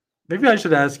Maybe I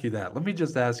should ask you that. Let me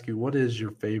just ask you, what is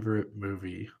your favorite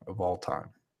movie of all time?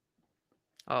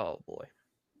 Oh boy,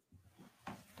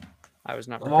 I was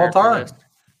not Of all prepared for this. time.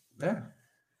 Yeah.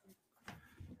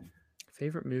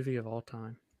 Favorite movie of all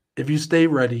time. If you stay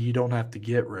ready, you don't have to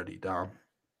get ready, Dom.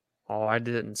 Oh, I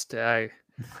didn't stay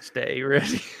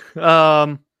ready.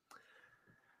 um,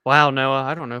 wow, Noah,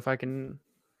 I don't know if I can.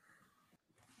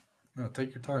 No,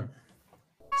 take your time.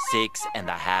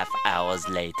 6.5 hours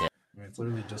later. I mean, it's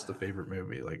literally just a favorite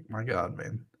movie. Like, my God,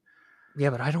 man. Yeah,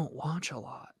 but I don't watch a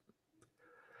lot.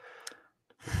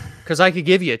 Because I could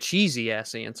give you a cheesy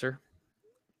ass answer.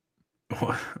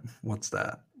 What's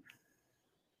that?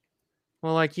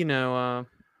 Well, like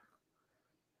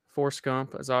Forrest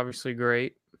Gump is obviously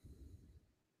great.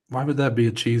 Why would that be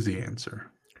a cheesy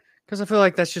answer? Because I feel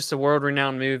like that's just a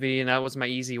world-renowned movie, and that was my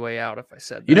easy way out if I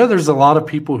said that. You know, there's a lot of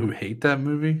people who hate that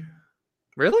movie.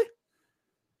 Really?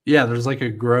 Yeah, there's like a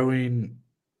growing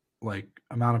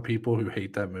amount of people who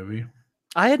hate that movie.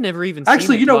 I had never even Actually,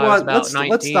 seen it you know till I was what? about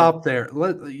 19. Let's stop there.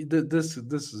 This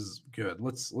is good.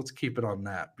 Let's keep it on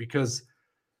that because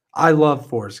I love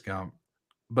Forrest Gump,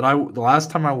 but the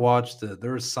last time I watched it,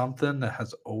 there was something that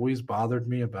has always bothered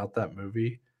me about that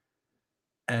movie,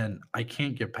 and I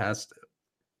can't get past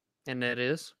it. And that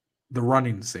is? The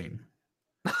running scene.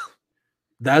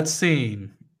 That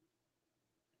scene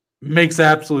makes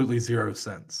absolutely zero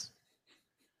sense.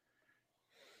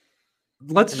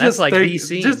 Let's And that's just like think. the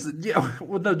scene.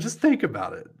 Just think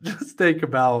about it. Just think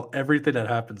about everything that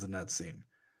happens in that scene.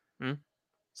 Hmm?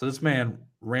 So this man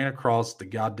ran across the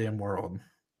goddamn world.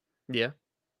 Yeah.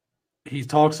 He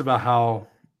talks about how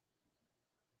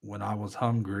when I was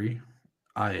hungry,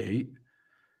 I ate.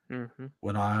 Mm-hmm.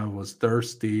 When I was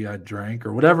thirsty, I drank,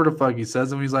 or whatever the fuck he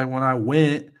says. And he's like, when I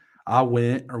went, or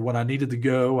when I needed to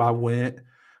go, I went.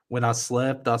 When I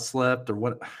slept, or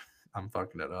what. I'm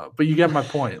fucking it up. But you get my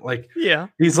point. Like, Yeah.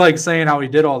 he's like saying how he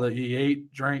did all that. He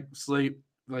ate, drank, sleep.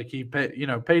 Like he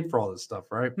paid for all this stuff,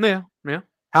 right? Yeah. Yeah.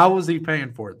 How was he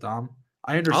paying for it, Dom?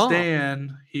 I Oh.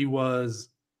 understand he was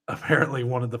apparently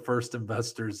one of the first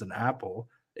investors in Apple,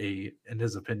 in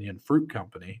his opinion, fruit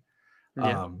company.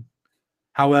 Yeah.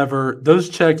 However, those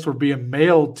checks were being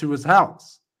mailed to his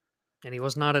house. And he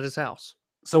was not at his house.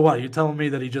 So what? You telling me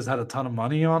that he just had a ton of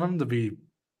money on him to be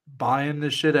buying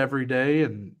this shit every day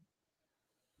and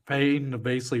paying to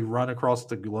basically run across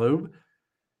the globe?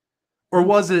 Or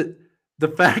was it the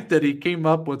fact that he came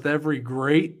up with every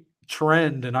great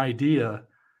trend and idea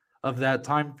of that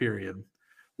time period?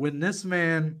 When this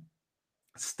man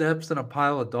steps in a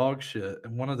pile of dog shit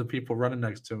and one of the people running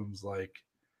next to him is like,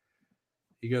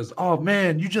 he goes, "Oh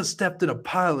man, you just stepped in a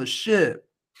pile of shit."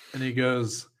 And he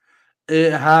goes,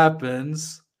 "It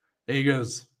happens." And he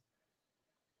goes,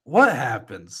 "What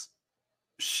happens?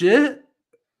 Shit?"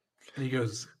 And he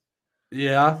goes,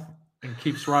 "Yeah," and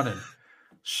keeps running.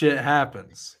 Shit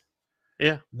happens.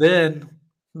 Yeah. Then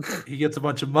he gets a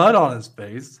bunch of mud on his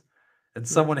face, and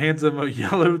someone hands him a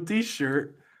yellow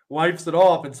t-shirt, wipes it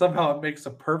off, and somehow it makes a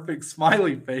perfect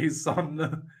smiley face on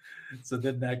the. So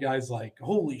then that guy's like,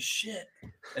 "Holy shit,"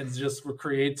 and just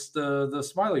recreates the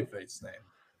smiley face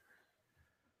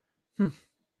name.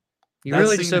 You That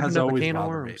really just scene opened has up a always can of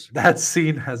bothered me. worms. That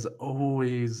scene has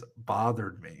always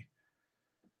bothered me.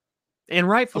 And A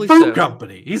rightfully fruit so.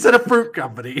 company. He said a fruit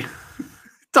company.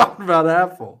 Talking about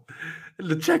Apple. And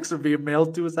the checks are being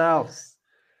mailed to his house.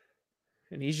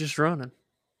 And he's just running.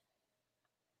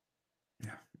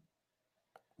 Yeah.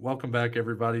 Welcome back,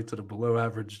 everybody, to the Below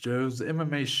Average Joe's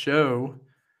MMA show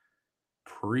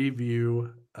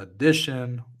preview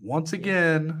edition. Once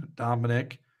again,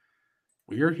 Dominic,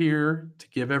 we are here to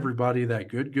give everybody that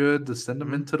good to send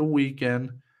them into the weekend.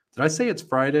 Did I say it's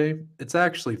Friday? It's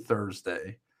actually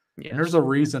Thursday. Yes. And there's a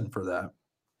reason for that.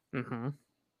 Mm-hmm.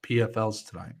 PFL's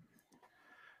tonight.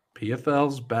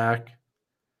 PFL's back.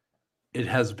 It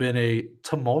has been a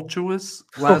tumultuous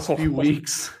last few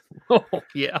weeks. Oh,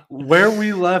 yeah. Where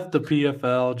we left the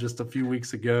PFL just a few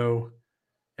weeks ago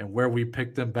and where we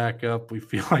picked them back up, we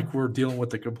feel like we're dealing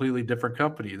with a completely different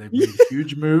company. They've made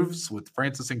huge moves with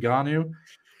Francis Ngannou,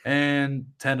 and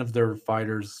 10 of their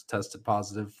fighters tested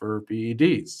positive for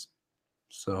PEDs.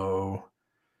 So,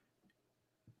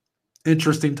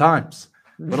 interesting times.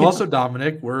 But also,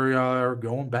 Dominic, we're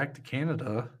going back to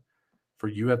Canada for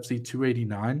UFC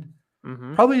 289.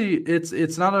 Mm-hmm. Probably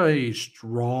it's not a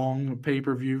strong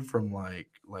pay-per-view from like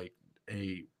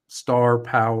a star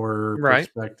power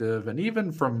perspective, and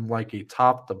even from like a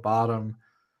top to bottom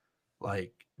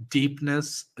like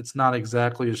deepness, it's not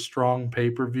exactly a strong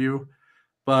pay-per-view,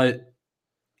 but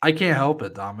I can't help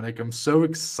it, Dominic. I'm so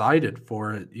excited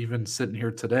for it. Even sitting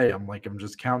here today, I'm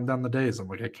just counting down the days. I'm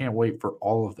like, I can't wait for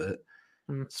all of it.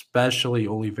 especially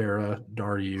Oliveira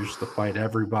Dariush, the fight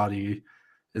everybody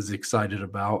is excited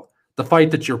about. The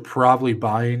fight that you're probably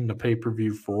buying the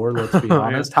pay-per-view for, let's be Yeah.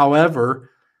 honest. However,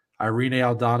 Irene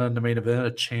Aldana in the main event,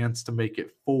 a chance to make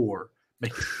it four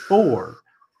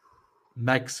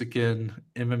Mexican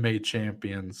MMA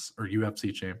champions or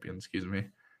UFC champions, excuse me.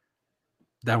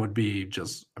 That would be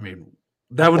just, I mean,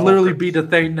 that would literally be Bonkers. the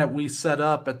thing that we set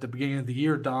up at the beginning of the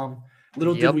year, Dom.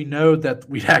 Little did Yep. we know that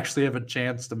we'd actually have a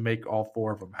chance to make all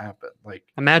four of them happen. Like,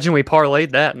 Imagine we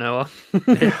parlayed that, Noah.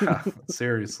 yeah,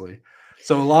 seriously.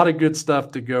 So a lot of good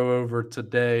stuff to go over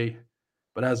today.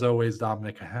 But as always,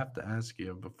 Dominic, I have to ask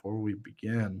you before we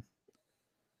begin,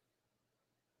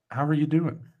 how are you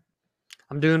doing?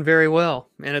 I'm doing very well.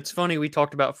 And it's funny, we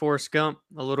talked about Forrest Gump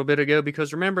a little bit ago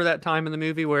because remember that time in the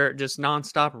movie where it just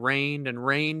nonstop rained and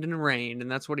rained and rained?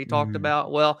 And that's what he talked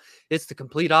about. Well, it's the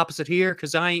complete opposite here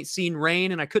because I ain't seen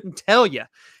rain and I couldn't tell you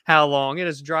how long. It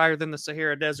is drier than the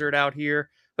Sahara Desert out here.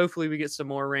 Hopefully, we get some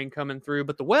more rain coming through.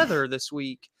 But the weather this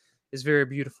week is very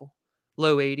beautiful.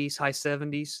 Low 80s, high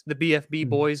 70s. The BFB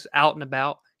boys out and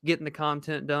about getting the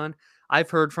content done. I've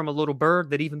heard from a little bird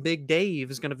that even Big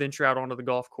Dave is going to venture out onto the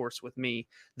golf course with me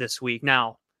this week.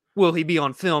 Now, will he be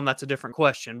on film? That's a different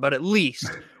question, but at least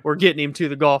we're getting him to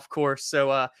the golf course.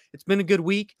 So it's been a good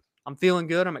week. I'm feeling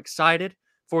good. I'm excited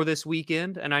for this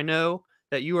weekend, and I know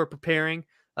that you are preparing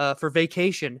for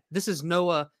vacation. This is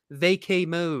Noah vacay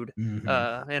mode,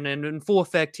 and in full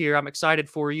effect here. I'm excited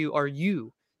for you. Are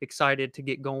you excited to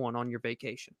get going on your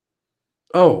vacation?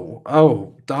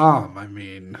 Oh, Dom, I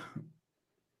mean,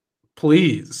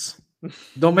 please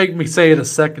don't make me say it a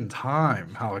second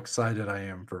time how excited I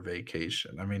am for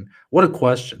vacation. I mean, what a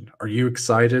question. Are you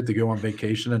excited to go on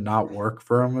vacation and not work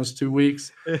for almost 2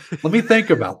 weeks? Let me think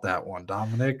about that one,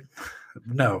 Dominic.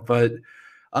 No, but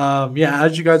yeah,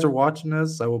 as you guys are watching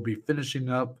this, I will be finishing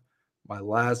up my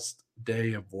last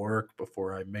day of work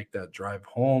before I make that drive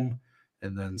home.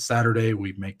 And then Saturday,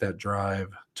 we make that drive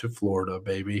to Florida,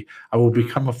 baby. I will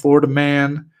become a Florida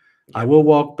man. I will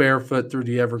walk barefoot through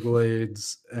the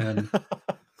Everglades and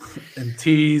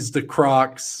tease the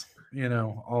Crocs,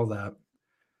 all that.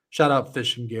 Shout out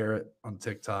Fishing Garrett on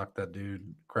TikTok. That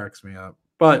dude cracks me up.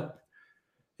 But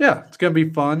yeah, it's gonna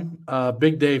be fun.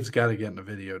 Big Dave's got to get in the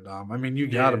video, Dom. I mean, you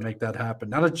got to make that happen.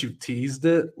 Now that you've teased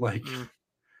it, like,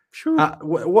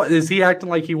 what is he acting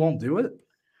like he won't do it?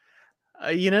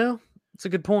 It's a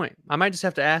good point. I might just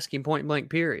have to ask him point blank.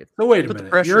 Period. So wait a Put the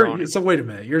minute. pressure on him. So wait a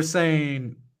minute. You're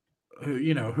saying,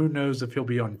 who knows if he'll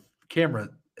be on camera?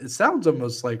 It sounds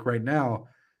almost like right now,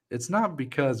 it's not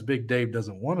because Big Dave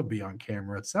doesn't want to be on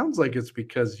camera. It sounds like it's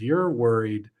because you're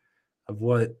worried of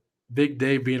what Big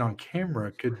Dave being on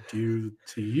camera could do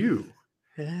to you.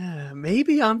 Yeah,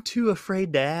 maybe I'm too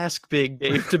afraid to ask Big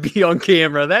Dave to be on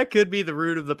camera. That could be the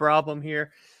root of the problem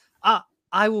here.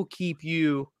 I will keep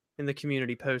you in the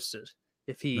community posted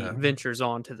if he ventures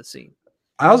onto the scene.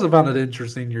 I also found it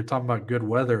interesting you're talking about good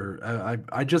weather.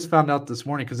 I just found out this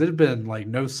morning because it had been like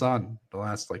no sun the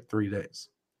last like 3 days.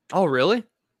 Oh, really?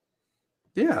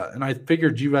 Yeah, and I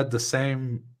figured you had the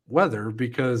same weather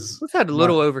because we've had a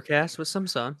little overcast with some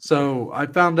sun. So I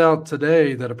found out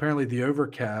today that apparently the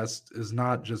overcast is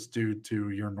not just due to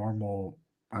your normal,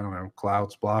 I don't know,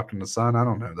 clouds blocking the sun. I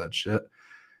don't know that shit.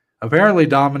 Apparently,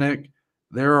 Dominic,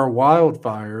 there are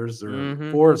wildfires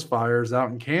or forest fires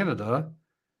out in Canada,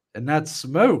 and that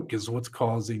smoke is what's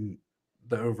causing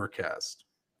the overcast.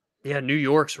 Yeah, New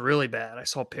York's really bad. I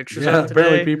saw pictures Yeah, of it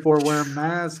apparently today. people are wearing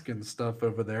masks and stuff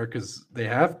over there because they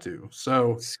have to.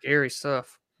 So scary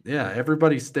stuff. Yeah,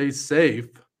 everybody stays safe.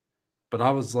 But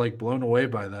I was like blown away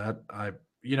by that.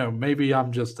 Maybe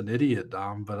I'm just an idiot,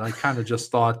 Dom, but I kind of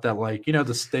just thought that, like,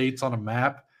 the states on a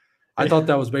map, I thought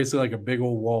that was basically like a big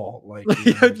old wall. Like,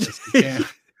 just, you can't,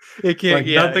 it can't,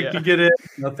 like, nothing can get in,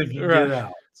 nothing can get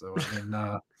out. So, I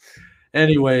mean,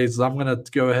 anyways, I'm going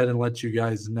to go ahead and let you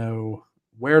guys know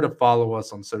where to follow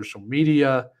us on social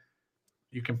media.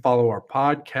 You can follow our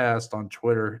podcast on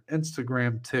Twitter,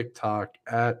 Instagram, TikTok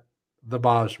at the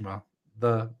Bajma,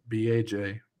 the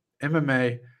BAJ.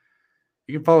 MMA.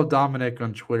 You can follow Dominic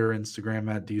on Twitter,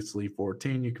 Instagram at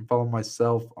DSLEE14. You can follow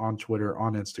myself on Twitter,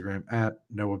 on Instagram at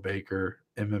Noah Baker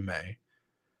MMA.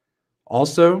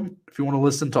 Also, if you want to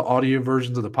listen to audio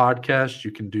versions of the podcast,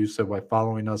 you can do so by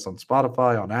following us on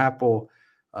Spotify, on Apple.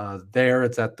 There,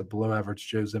 it's at the Below Average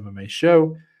Joe's MMA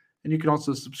Show. And you can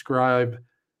also subscribe,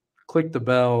 click the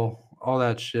bell, all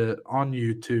that shit on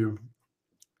YouTube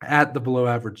at the Below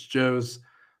Average Joe's.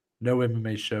 No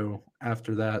MMA Show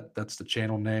after that. That's the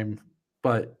channel name.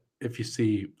 But if you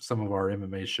see some of our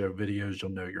MMA Show videos,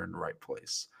 you'll know you're in the right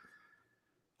place.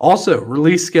 Also,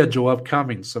 release schedule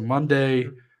upcoming. So Monday,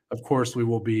 Of course, we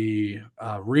will be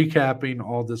recapping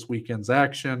all this weekend's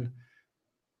action.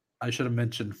 I should have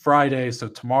mentioned Friday. So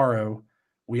tomorrow,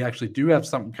 we actually do have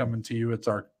something coming to you. It's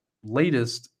our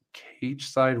latest Cage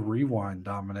Side Rewind,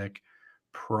 Dominic.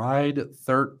 Pride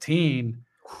 13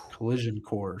 collision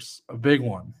course, a big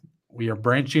one. We are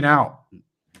branching out.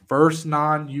 First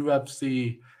non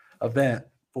UFC event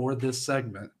for this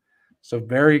segment. So,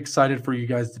 very excited for you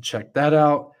guys to check that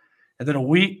out. And then a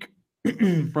week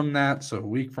from that, so a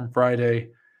week from Friday,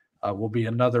 will be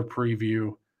another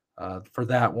preview. For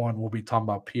that one, we'll be talking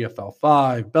about PFL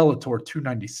 5, Bellator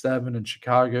 297 in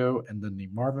Chicago, and then the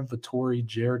Marvin Vettori,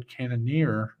 Jared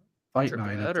Cannonier fight Triple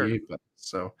night at the header. Apex.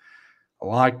 So, a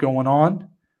lot going on.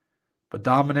 But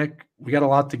Dominic, we got a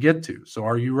lot to get to. So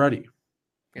are you ready?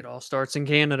 It all starts in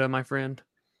Canada, my friend.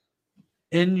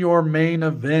 In your main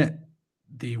event,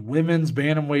 the women's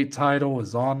bantamweight title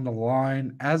is on the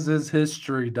line, as is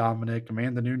history, Dominic.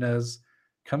 Amanda Nunes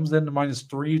comes in to minus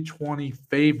 320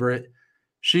 favorite.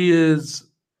 She is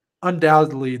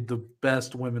undoubtedly the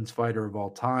best women's fighter of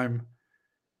all time.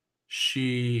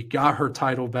 She got her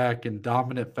title back in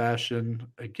dominant fashion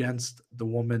against the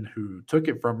woman who took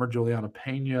it from her, Juliana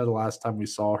Pena, the last time we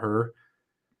saw her.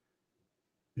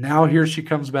 Now here she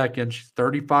comes back in. She's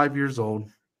 35 years old,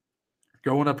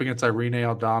 going up against Irene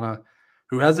Aldana,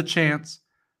 who has a chance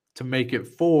to make it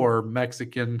 4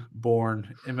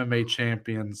 Mexican-born MMA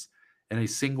champions in a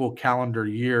single calendar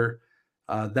year.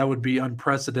 That would be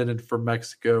unprecedented for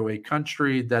Mexico, a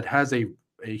country that has a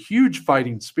huge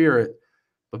fighting spirit,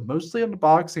 but mostly on the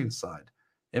boxing side.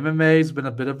 MMA has been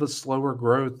a bit of a slower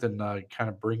growth and kind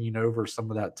of bringing over some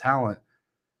of that talent.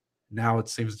 Now it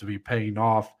seems to be paying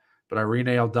off. But Irene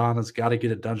Aldana's got to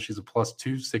get it done. She's a plus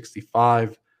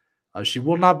 265. She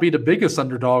will not be the biggest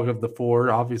underdog of the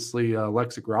 4. Obviously,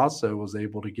 Alexa Grasso was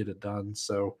able to get it done.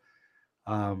 So,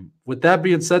 with that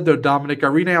being said, though, Dominic,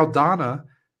 Irene Aldana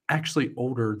actually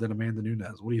older than Amanda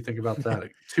Nunes. What do you think about that?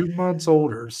 2 months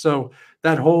older. So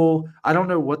that whole, I don't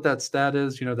know what that stat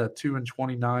is, that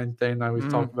 2-29 thing I always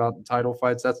talk about in title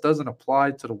fights. That doesn't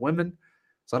apply to the women.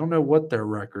 So I don't know what their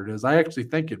record is. I actually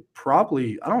think it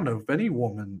probably, I don't know if any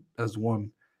woman has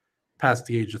won past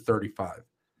the age of 35.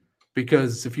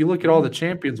 Because if you look at all the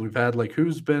champions we've had, like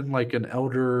who's been like an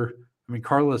elder, I mean,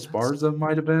 Carla Esparza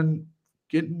might have been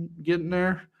getting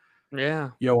there.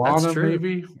 Yeah, that's Joanna, true.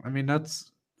 maybe. I mean,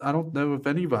 I don't know if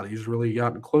anybody's really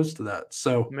gotten close to that.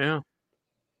 So Yeah.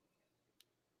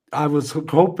 I was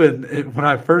hoping when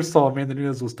I first saw Amanda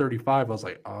Nunes was 35, I was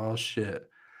like, oh shit.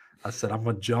 I said, I'm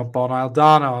gonna jump on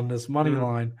Aldana on this money Mm,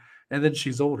 line. And then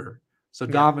she's older. So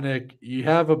yeah. Dominic, you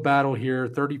have a battle here,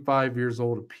 35 years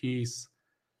old apiece.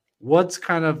 What's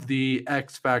kind of the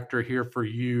X factor here for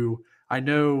you? I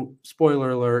know,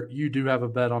 spoiler alert, you do have a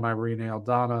bet on Irene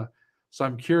Aldana. So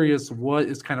I'm curious what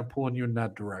is kind of pulling you in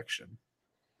that direction.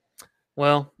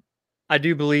 Well, I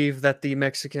do believe that the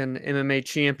Mexican MMA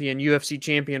champion, UFC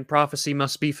champion prophecy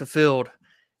must be fulfilled.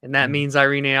 And that Mm. means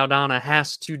Irene Aldana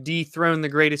has to dethrone the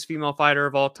greatest female fighter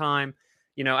of all time.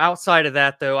 Outside of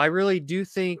that, though, I really do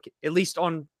think, at least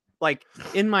on like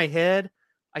in my head,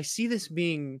 I see this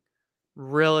being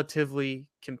relatively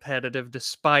competitive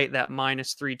despite that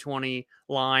minus 320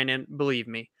 line. And believe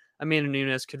me, Amanda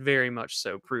Nunes could very much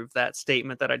so prove that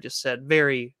statement that I just said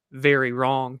very, very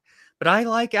wrong. But I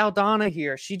like Aldana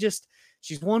here.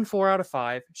 She's won 4 out of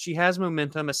 5. She has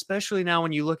momentum, especially now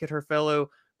when you look at her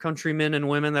fellow countrymen and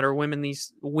women that are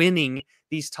winning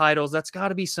these titles. That's got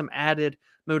to be some added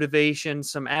motivation,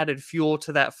 some added fuel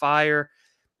to that fire.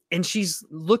 And she's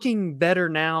looking better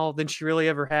now than she really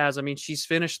ever has. I mean, she's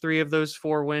finished 3 of those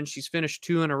 4 wins. She's finished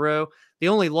 2 in a row. The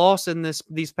only loss in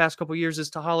these past couple years is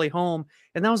to Holly Holm,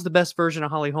 and that was the best version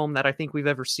of Holly Holm that I think we've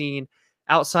ever seen,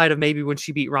 outside of maybe when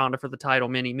she beat Ronda for the title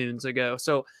many moons ago.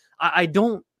 So I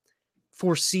don't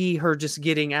foresee her just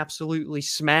getting absolutely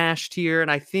smashed here.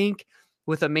 And I think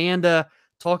with Amanda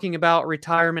talking about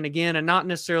retirement again, and not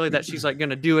necessarily that she's like going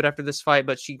to do it after this fight,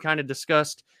 but she kind of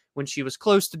discussed when she was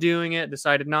close to doing it,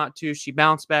 decided not to. She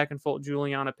bounced back and fought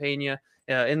Juliana Pena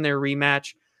in their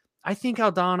rematch. I think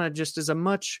Aldana just is a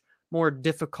much more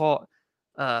difficult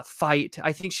fight.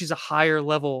 I think she's a higher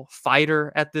level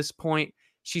fighter at this point.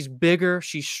 She's bigger,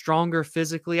 she's stronger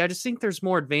physically. I just think there's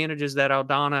more advantages that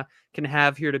Aldana can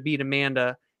have here to beat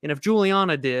Amanda. And if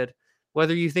Juliana did,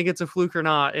 whether you think it's a fluke or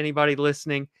not, anybody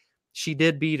listening, she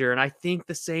did beat her. And I think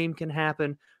the same can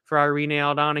happen for Irene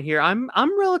Aldana here.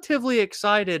 I'm relatively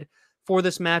excited for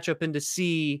this matchup and to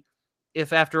see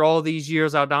if after all these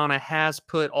years Aldana has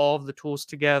put all of the tools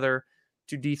together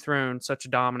to dethrone such a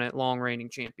dominant long reigning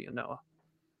champion, Noah.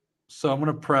 So I'm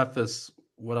going to preface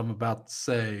what I'm about to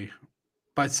say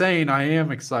by saying I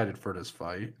am excited for this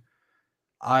fight.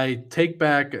 I take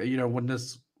back,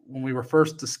 when we were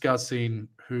first discussing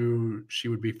who she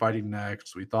would be fighting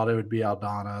next, we thought it would be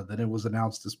Aldana. Then it was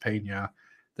announced as Pena.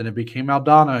 Then it became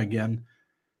Aldana again.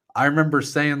 I remember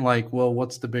saying, like, well,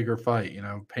 what's the bigger fight?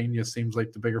 Pena seems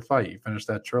like the bigger fight. You finish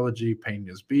that trilogy,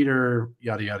 Pena's beat her,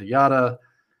 yada, yada, yada.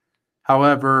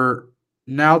 However,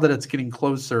 now that it's getting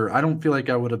closer, I don't feel like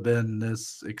I would have been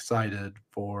this excited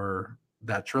for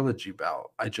that trilogy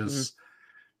bout. Mm,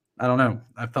 I don't know.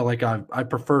 I felt like I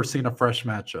prefer seeing a fresh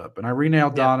matchup. And Irene yeah.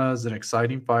 Aldana is an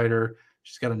exciting fighter.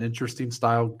 She's got an interesting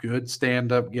style, good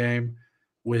stand up game,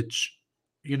 which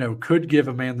could give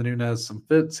Amanda Nunes some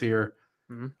fits here.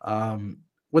 Mhm.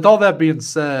 With all that being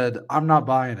said, I'm not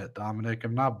buying it, Dominic.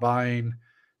 I'm not buying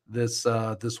this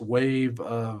wave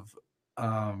of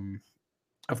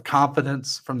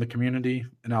confidence from the community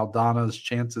in Aldana's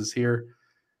chances here.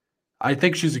 I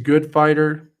think she's a good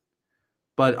fighter,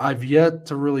 but I've yet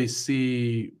to really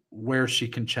see where she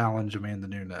can challenge Amanda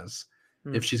Nunes.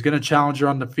 Mm, If she's going to challenge her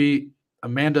on the feet,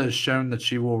 Amanda has shown that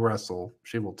she will wrestle.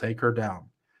 She will take her down.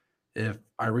 If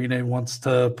Irene wants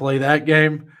to play that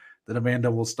game, then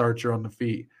Amanda will start you on the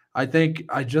feet. I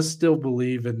just still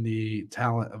believe in the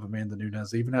talent of Amanda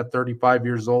Nunes. Even at 35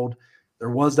 years old, there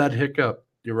was that hiccup.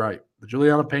 You're right. The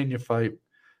Juliana Pena fight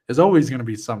is always going to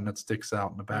be something that sticks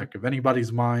out in the mm, back of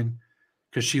anybody's mind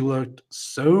because she looked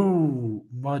so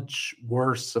much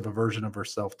worse of a version of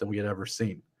herself than we had ever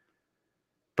seen.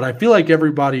 But I feel like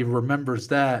everybody remembers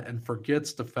that and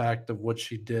forgets the fact of what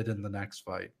she did in the next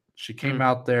fight. She came mm,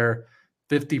 out there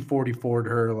 50-44'd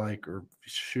her, or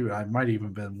shoot, I might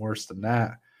even been worse than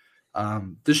that.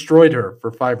 Destroyed her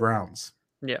for 5 rounds.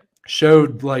 yeah.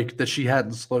 Showed like that she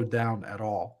hadn't slowed down at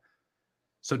all.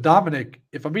 So Dominic,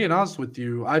 if I'm being honest with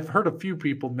you, I've heard a few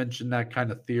people mention that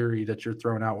kind of theory that you're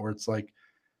throwing out where it's like,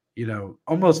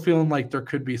 almost feeling like there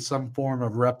could be some form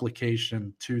of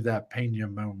replication to that Pena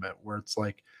moment where it's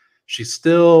like she's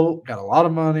still got a lot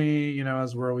of money,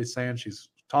 as we're always saying, she's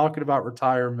talking about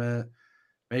retirement.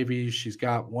 Maybe she's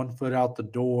got one foot out the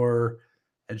door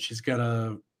and she's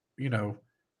gonna, you know,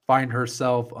 find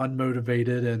herself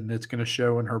unmotivated and it's gonna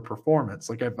show in her performance.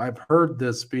 Like I've heard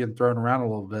this being thrown around a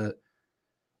little bit,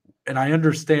 and I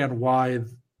understand why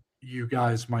you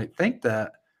guys might think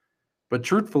that. But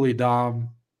truthfully, Dom,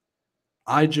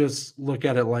 I just look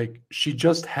at it like she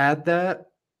just had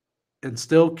that and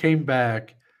still came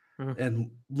back Mhm,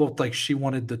 and looked like she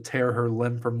wanted to tear her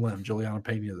limb from limb, Juliana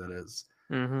Pena, that is.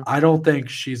 mhm, I don't think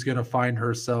she's going to find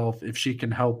herself, if she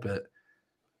can help it,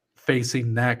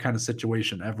 facing that kind of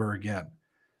situation ever again.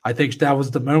 I think that was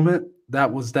the moment.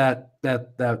 That was that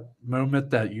moment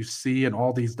that you see in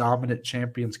all these dominant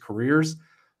champions' careers.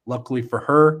 Luckily for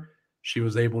her, she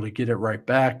was able to get it right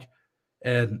back.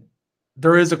 And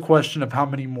there is a question of how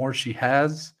many more she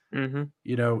has. mhm.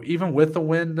 Even with the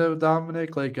win though,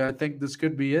 Dominic, like I think this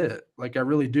could be it. Like I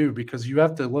really do, because you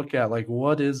have to look at like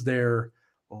what is there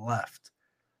left?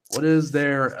 What is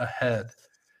there ahead?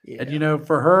 And Yeah.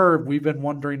 for her, we've been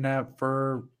wondering that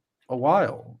for a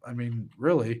while. I mean,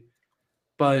 really.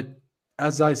 But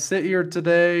as I sit here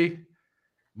today,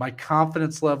 my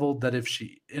confidence level that if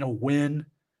she in a win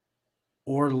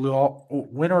or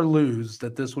lose,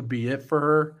 that this would be it for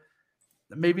her,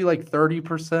 maybe like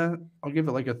 30%. I'll give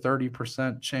it like a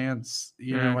 30% chance.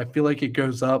 Mm. I feel like it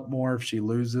goes up more if she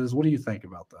loses. What do you think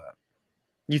about that?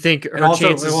 You think And her also,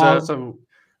 it will chances? also,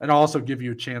 and I'll also give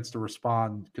you a chance to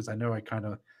respond because I know I kind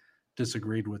of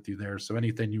disagreed with you there. So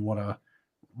anything you want to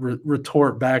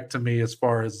retort back to me as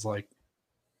far as like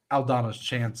Aldana's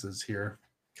chances here?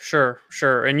 Sure,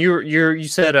 sure. And you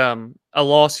said a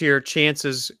loss here,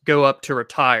 chances go up to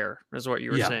retire, is what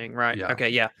you were Yeah, saying, right? yeah, Okay,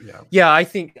 yeah. yeah. Yeah, I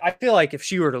feel like if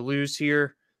she were to lose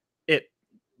here, it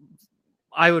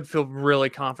I would feel really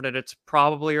confident it's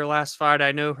probably her last fight.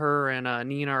 I know her and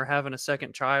Nina are having a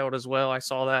second child as well. I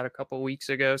saw that a couple of weeks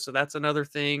ago. So that's another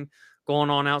thing going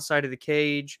on outside of the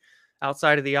cage,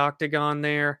 outside of the octagon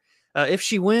there. If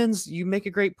she wins, you make a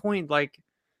great point. Like,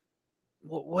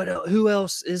 who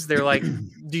else is there? Like,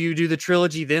 do you do the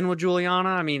trilogy then with Juliana?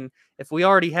 I mean, if we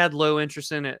already had low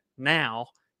interest in it now,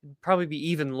 it'd probably be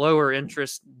even lower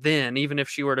interest then, even if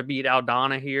she were to beat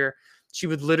Aldana here. She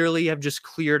would literally have just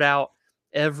cleared out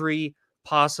every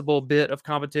possible bit of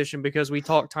competition because we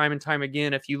talk time and time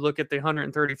again. If you look at the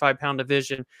 135-pound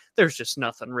division, there's just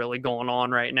nothing really going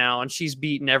on right now. And she's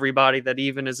beaten everybody that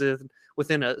even is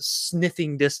within a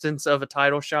sniffing distance of a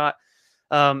title shot.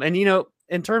 And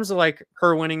in terms of like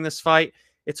her winning this fight,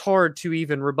 it's hard to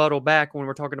even rebuttal back when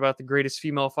we're talking about the greatest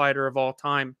female fighter of all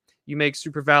time. You make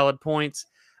super valid points.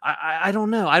 I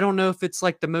don't know. I don't know if it's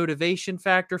like the motivation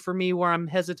factor for me where I'm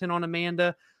hesitant on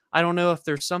Amanda. I don't know if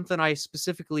there's something I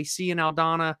specifically see in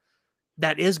Aldana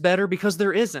that is better, because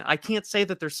there isn't. I can't say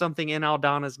that there's something in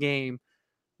Aldana's game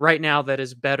right now that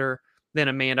is better than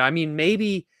Amanda. I mean,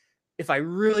 maybe if I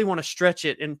really want to stretch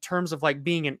it in terms of like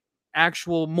being an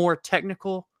actual more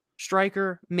technical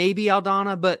striker, maybe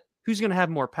Aldana, but who's going to have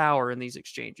more power in these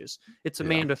exchanges? It's Yeah.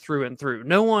 Amanda through and through.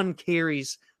 No one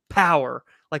carries power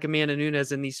like Amanda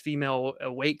Nunes in these female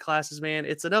weight classes, man.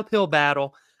 It's an uphill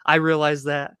battle. I realize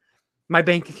that. My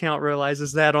bank account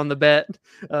realizes that on the bet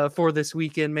for this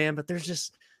weekend, man. But there's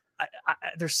just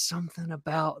there's something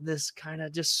about this kind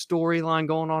of just storyline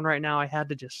going on right now. I had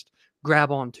to just grab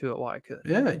onto it while I could.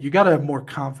 Yeah, you gotta have more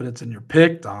confidence in your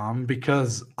pick, Dom,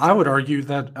 because I would argue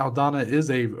that Aldana is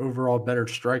a overall better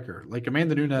striker. Like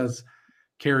Amanda Nunes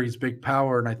carries big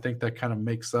power, and I think that kind of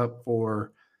makes up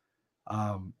for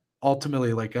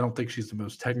ultimately, like, I don't think she's the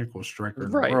most technical striker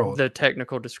in the Right. world. The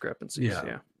technical discrepancies. Yeah.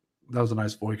 Yeah. That was a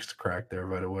nice voice to crack there,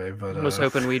 by the way. But Was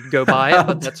hoping we'd go by it,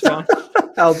 but that's fine.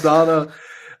 Aldana,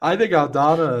 I think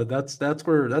Aldana,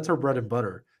 that's her bread and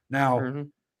butter. Now, Mm-hmm.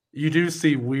 you do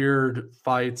see weird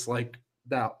fights like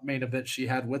that main event she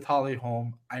had with Holly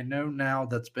Holm. I know now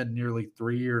that's been nearly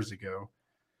 3 years ago.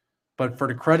 But for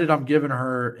the credit I'm giving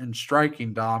her in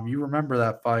striking, Dom, you remember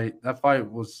that fight. That fight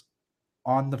was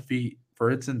on the feet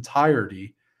for its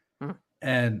entirety. Mm.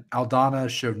 And Aldana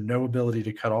showed no ability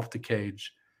to cut off the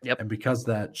cage. Yep. And because of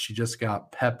that, she just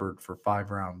got peppered for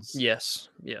 5 rounds. Yes.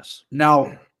 Yes.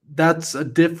 Now, that's a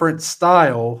different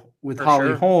style with For Holly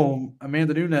sure. Holm.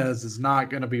 Amanda Nunes is not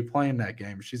going to be playing that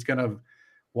game. She's going to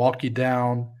walk you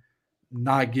down,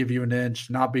 not give you an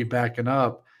inch, not be backing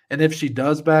up. And if she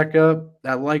does back up,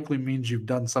 that likely means you've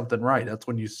done something right. That's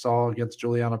when you saw against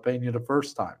Juliana Pena the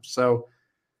first time. So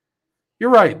you're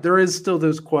right. There is still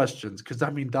those questions because, I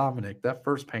mean, Dominic, that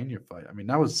first Pena fight, I mean,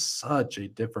 that was such a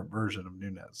different version of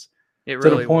Nunes It to the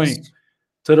really point was.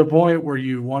 to the point where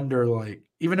you wonder, like,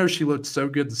 even though she looked so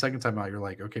good the second time out, you're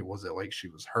like, okay, was it like she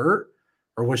was hurt,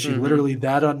 or was she Mm-hmm. literally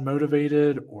that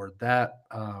unmotivated or that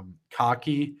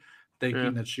cocky, Yeah.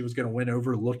 thinking that she was going to win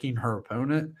overlooking her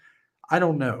opponent? I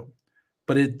don't know,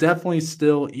 but it definitely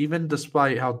still, even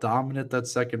despite how dominant that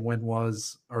second win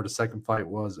was or the second fight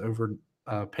was over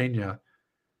Pena,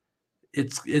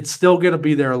 it's still going to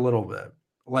be there a little bit.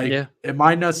 Like, Yeah. am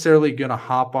I necessarily going to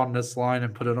hop on this line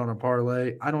and put it on a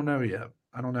parlay? I don't know yet.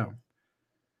 I don't know.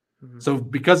 Mhm. So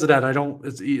because of that, I don't.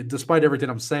 Despite everything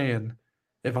I'm saying,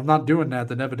 if I'm not doing that,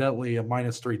 then evidently a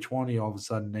minus 320 all of a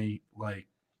sudden ain't like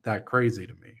that crazy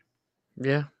to me.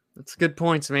 Yeah. That's good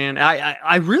points, man.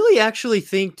 I really actually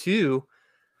think too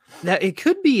that it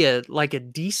could be a like a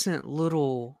decent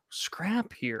little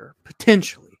scrap here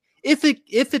potentially if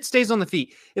it stays on the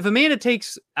feet. If Amanda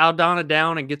takes Aldana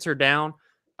down and gets her down,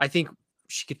 I think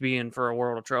she could be in for a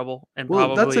world of trouble and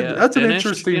Well, probably a that's an finish.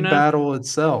 interesting battle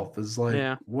itself. Is like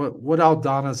Yeah, what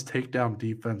Aldana's takedown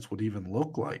defense would even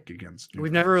look like against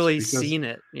we've never Nunes really because seen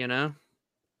it.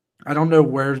 I don't know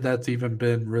where that's even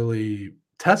been really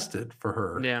tested for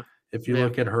her Yeah, if you yeah,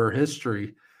 look at her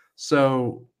history.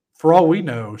 So, for all we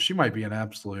know, she might be an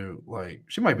absolute, like,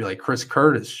 she might be like Chris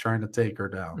Curtis trying to take her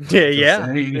down. yeah, Like, just yeah,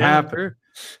 ain't yeah. True. happening.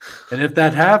 And if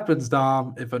that happens,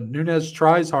 Dom, if a Nunes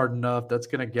tries hard enough, that's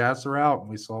going to gas her out. And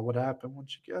we saw what happened when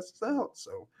she gases out.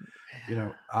 So,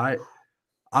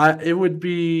 it would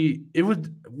be,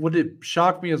 would it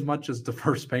shock me as much as the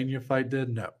first Pena fight did?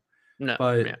 No. No,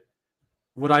 But yeah,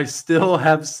 would I still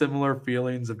have similar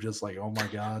feelings of just like, oh my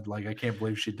God, like I can't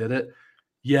believe she did it?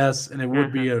 Yes, and it would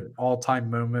hmm be an all-time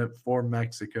moment for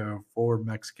Mexico, for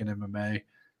Mexican MMA.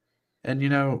 And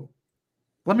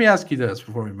let me ask you this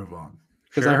before we move on,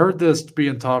 because I sure, heard this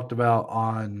being talked about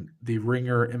on the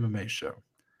Ringer MMA show.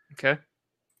 okay,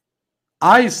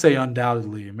 I say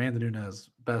undoubtedly Amanda Nunes,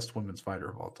 best women's fighter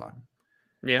of all time.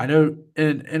 yeah, I know,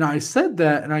 and I said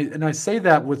that, and I say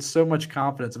that with so much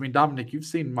confidence. I mean, Dominic, you've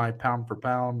seen my pound for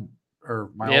pound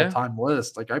or my all yeah, time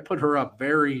list. Like I put her up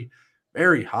very,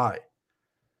 very high.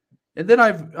 And then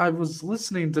I was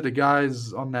listening to the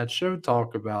guys on that show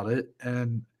talk about it,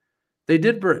 and they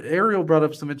did. Ariel brought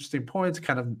up some interesting points,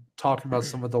 kind of talking about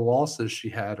some of the losses she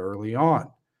had early on,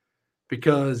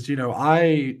 because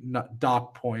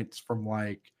dock points from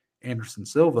like Anderson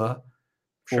Silva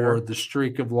for sure, the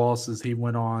streak of losses he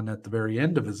went on at the very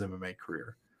end of his MMA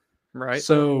career. right.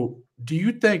 So, do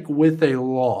you think with a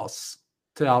loss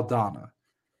to Aldana,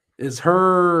 is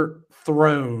her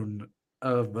throne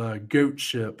of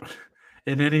goatship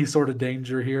in any sort of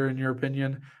danger here, in your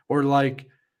opinion, or like,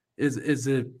 is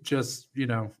it just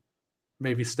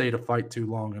maybe stay to fight too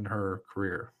long in her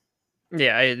career?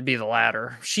 Yeah, it'd be the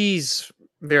latter. She's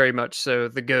very much so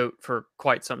the GOAT for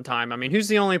quite some time. I mean, who's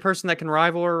the only person that can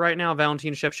rival her right now?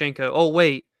 Valentina Shevchenko. Oh,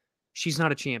 wait. she's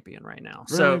not a champion right now.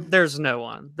 So Really? there's no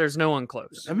one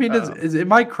close. I mean,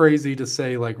 am I crazy to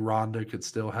say like Ronda could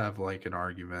still have like an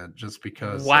argument just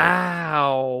because like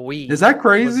Wow. is that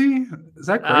crazy? Is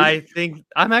that crazy? I think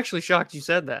I'm actually shocked you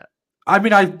said that. I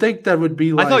mean, I think that would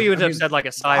be I thought like, you would I have mean, said like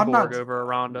a I'm cyborg not. over a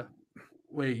Ronda.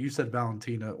 Wait, you said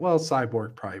Valentina. Well,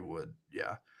 Cyborg probably would.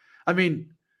 Yeah. I mean,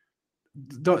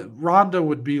 Ronda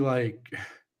would be like,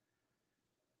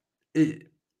 it,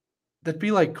 that'd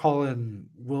be like calling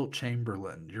Wilt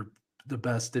Chamberlain you're the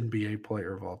best NBA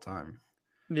player of all time.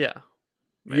 Yeah.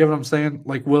 You get what I'm saying?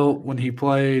 Like Wilt, when he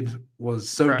played, was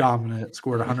so Right. dominant,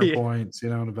 scored 100 Yeah. points,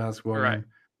 in a basketball Right. game.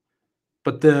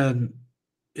 But then,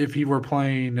 if he were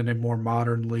playing in a more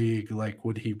modern league, like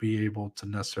would he be able to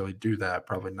necessarily do that?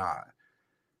 Probably not.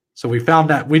 So we found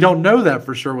that we don't know that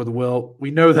for sure with Wilt.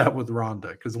 We know that with Ronda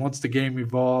because once the game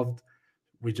evolved,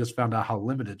 we just found out how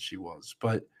limited she was.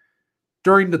 But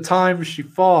during the time she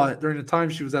fought, during the time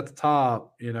she was at the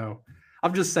top,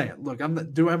 I'm just saying. Look,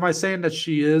 am I saying that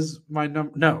she is my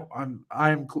number? No, I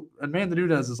am. Amanda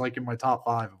Nunes is like in my top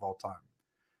 5 of all time.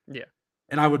 Yeah.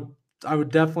 And I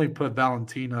would definitely put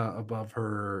Valentina above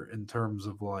her in terms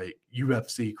of like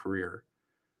UFC career,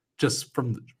 just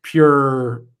from the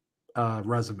pure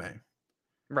resume.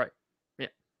 Right. Yeah.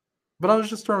 But I was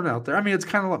just throwing it out there. I mean, it's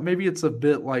kind of like maybe it's a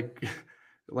bit like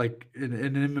like in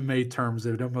MMA terms,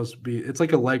 it would almost be it's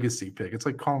like a legacy pick. It's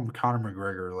like calling Conor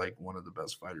McGregor like one of the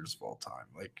best fighters of all time.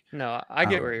 Like No, I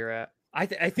get where you're at. I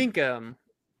think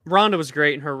Ronda was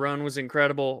great and her run was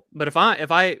incredible. But if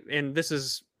I and this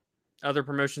is other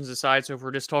promotions aside, so if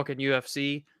we're just talking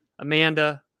UFC,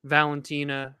 Amanda,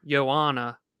 Valentina,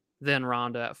 Joanna, then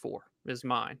Ronda at 4 is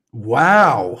mine.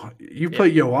 Wow, you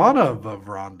put Joanna above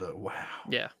Ronda. Wow.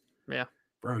 Yeah. Yeah.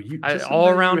 Bro, you All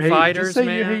around fighters, just say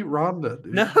man. you hate Ronda,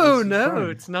 dude. No,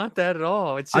 it's not that at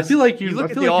all. It's just I feel like you look I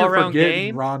at feel the like all you're around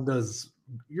forgetting game.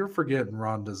 you're forgetting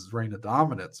Ronda's reign of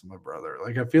dominance, my brother.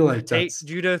 Like I feel like that's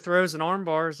judo throws and arm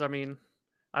bars. I mean,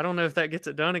 I don't know if that gets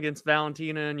it done against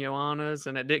Valentina and Joanna's,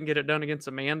 and it didn't get it done against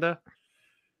Amanda.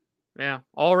 Yeah,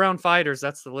 all around fighters.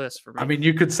 That's the list for me. I mean,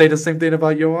 you could say the same thing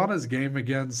about Joanna's game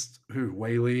against who?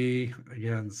 Whaley,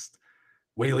 against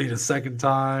Whaley the second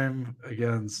time,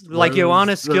 against like Rose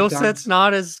Joanna's the skill time. set's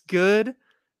not as good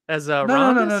as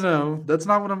Ronda's. No. That's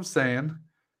not what I'm saying.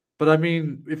 But I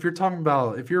mean, if you're talking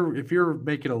about if you're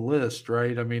making a list,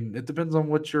 right? I mean, it depends on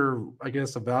what you're, I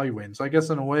guess, evaluating. So I guess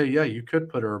in a way, yeah, you could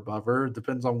put her above her. It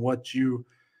depends on what you,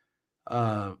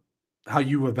 how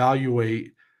you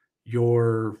evaluate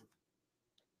your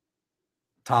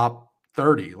top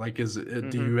 30. Like, do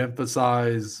you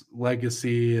emphasize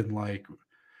legacy and like,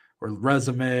 or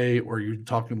resume, or you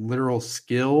talking literal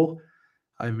skill?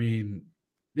 I mean,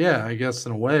 yeah, I guess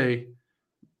in a way,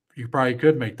 you probably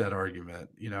could make that argument.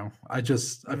 I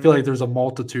feel like there's a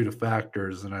multitude of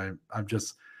factors, and I'm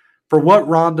just for what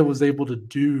Ronda was able to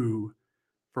do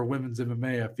for women's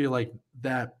MMA, I feel like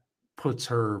that puts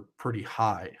her pretty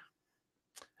high.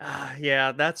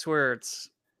 Yeah, that's where it's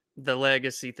the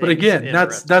legacy thing. But again,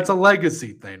 that's a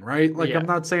legacy thing, right? Like I'm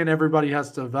not saying everybody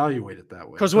has to evaluate it that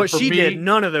way. Because what she did,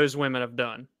 none of those women have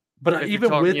done. But even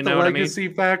with the legacy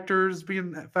factors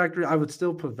being factored, I would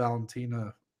still put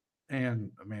Valentina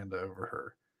and Amanda over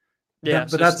her. Yeah,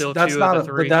 but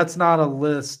that's not a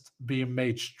list being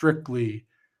made strictly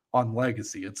on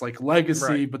legacy. It's like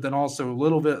legacy, but then also a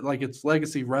little bit like it's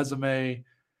legacy, resume,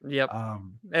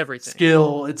 everything,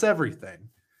 skill. It's everything.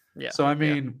 Yeah. So I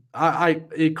mean,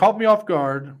 it caught me off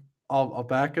guard. I'll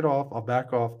back it off. I'll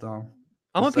back off, Dom.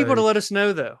 I want people to let us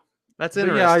know though. That's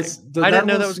interesting. Yeah, I didn't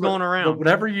know that was going around.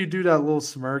 Whenever you do that little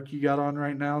smirk you got on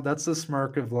right now, that's the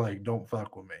smirk of like, don't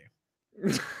fuck with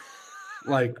me.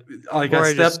 like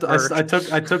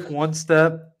I took one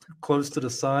step close to the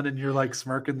sun, and you're like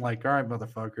smirking, like, all right,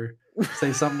 motherfucker,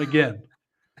 say something again.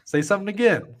 Say something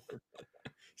again.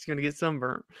 He's gonna get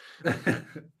sunburnt.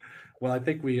 Well, I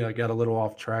think we got a little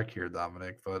off track here,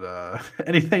 Dominic. But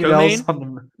anything else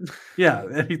on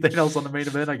anything else on the main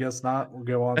event? I guess not. We'll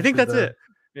go on. I think that's it.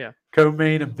 Yeah.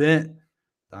 Co-main event,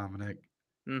 Dominic.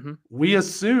 Mm-hmm. We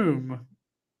assume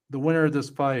the winner of this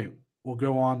fight will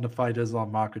go on to fight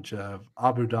Islam Makhachev,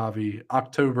 Abu Dhabi,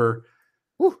 October.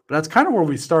 Woo. But that's kind of where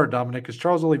we start, Dominic, because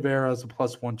Charles Oliveira is a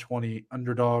plus 120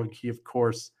 underdog. He, of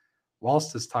course,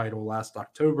 lost his title last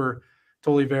October to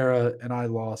Oliveira, and I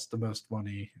lost the most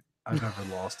money I've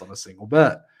ever lost on a single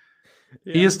bet.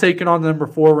 Yeah. He has taken on the number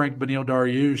 4 ranked Beneil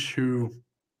Dariush, who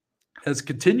has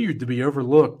continued to be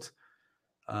overlooked,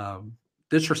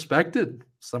 disrespected,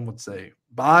 some would say,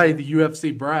 by the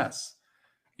UFC brass.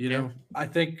 I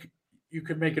think you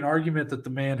could make an argument that the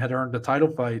man had earned a title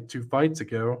fight 2 fights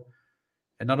ago,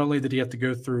 And not only did he have to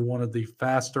go through one of the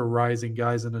faster rising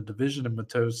guys in the division in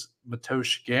Matosh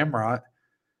Gamrot,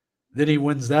 then he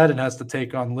wins that and has to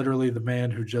take on literally the man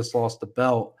who just lost the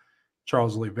belt,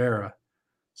 Charles Oliveira.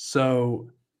 So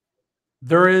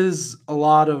there is a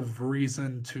lot of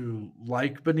reason to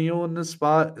like Beneil in this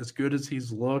spot, as good as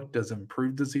he's looked, as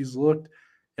improved as he's looked.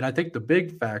 And I think the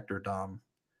big factor, Dom,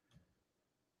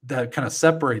 that kind of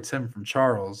separates him from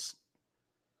Charles,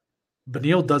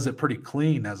 Beneil does it pretty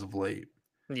clean as of late.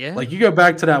 Yeah. Like you go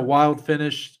back to that wild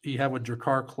finish he had with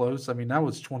Drakkar Close. I mean, that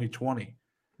was 2020.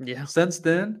 Yeah. Since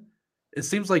then, it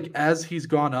seems like as he's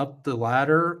gone up the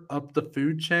ladder, up the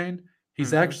food chain,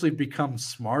 he's actually become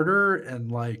smarter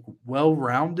and like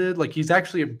well-rounded. Like he's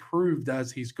actually improved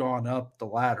as he's gone up the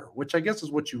ladder, which I guess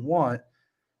is what you want,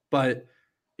 but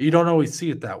you don't always see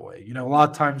it that way. You know, a lot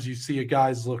of times you see a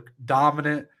guys look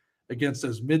dominant against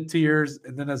those mid tiers,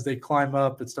 and then as they climb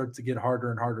up, it starts to get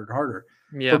harder and harder and harder.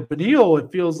 Yeah. For Beneil, it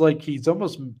feels like he's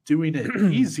almost doing it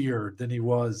easier than he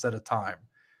was at a time.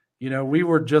 You know, we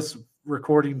were just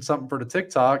recording something for the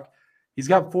TikTok. He's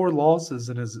got 4 losses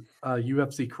in his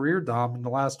UFC career, Dom, and the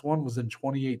last one was in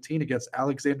 2018 against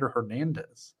Alexander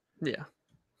Hernandez. Yeah.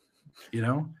 You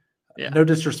know, Yeah. no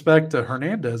disrespect to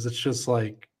Hernandez. It's just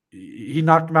like he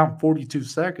knocked him out in 42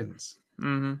 seconds.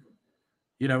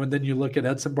 You know, and then you look at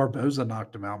Edson Barboza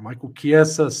knocked him out. Michael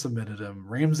Chiesa submitted him.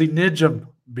 Ramsey Nijum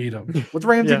beat him. What's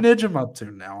Ramsey Nijum up to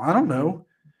now? I don't know.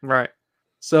 Right.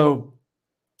 So,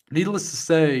 needless to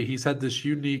say, he's had this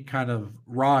unique kind of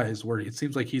rise where it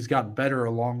seems like he's gotten better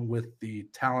along with the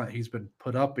talent he's been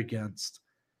put up against.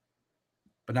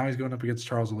 But now he's going up against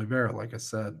Charles Oliveira, like I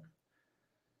said.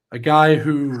 A guy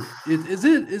who is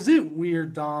it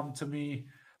weird, Dom, to me?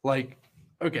 Like,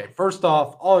 okay, first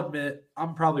off, I'll admit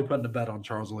I'm probably putting a bet on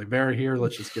Charles Oliveira here.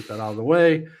 Let's just get that out of the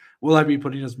way. Will I be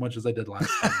putting as much as I did last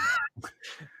time?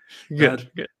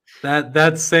 Good.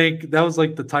 That sank. That was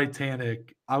like the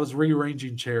Titanic. I was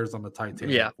rearranging chairs on the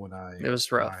Titanic when it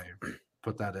was rough. I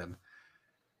put that in.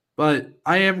 But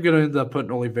I am going to end up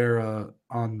putting Oliveira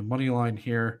on the money line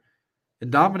here.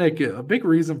 And Dominic, a big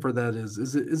reason for that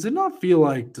is it not feel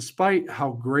like, despite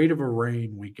how great of a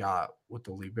reign we got with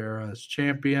Oliveira as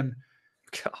champion,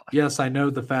 God. yes, I know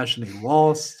the fashion he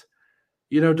lost.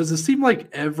 You know, does it seem like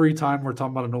every time we're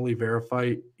talking about an Oliveira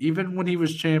fight, even when he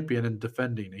was champion and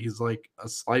defending, he's like a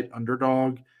slight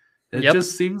underdog? It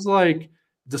just seems like,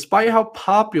 despite how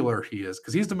popular he is,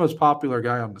 because he's the most popular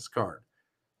guy on this card,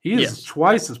 he is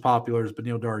twice as popular as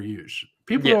Beneil Dariush.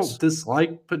 People don't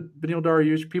dislike Beneil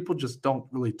Dariush. People just don't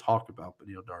really talk about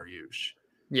Beneil Dariush.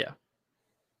 Yeah.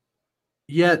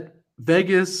 Yet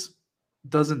Vegas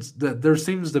doesn't. There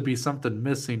seems to be something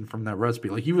missing from that recipe.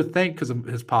 Like you would think, because of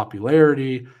his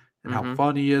popularity and how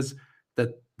fun he is,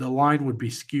 that the line would be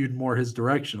skewed more his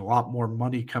direction. A lot more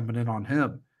money coming in on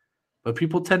him, but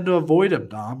people tend to avoid him.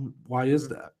 Dom, why is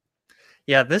that?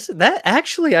 Yeah, that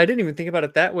actually, I didn't even think about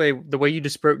it that way. The way you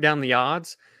just broke down the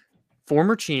odds,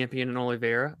 former champion in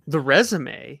Oliveira, the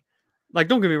resume, like,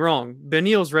 don't get me wrong,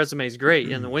 Beneil's resume is great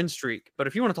in the win streak, but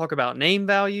if you want to talk about name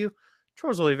value,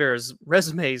 Charles Oliveira's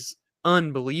resume is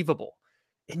unbelievable.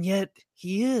 And yet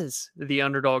he is the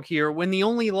underdog here when the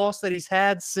only loss that he's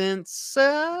had since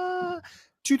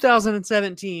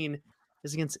 2017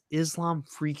 is against Islam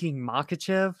freaking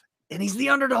Makhachev, and he's the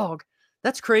underdog.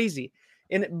 That's crazy.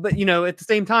 But, you know, at the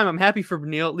same time, I'm happy for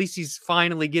Beneil. At least he's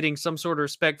finally getting some sort of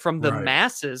respect from the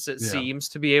masses, it seems,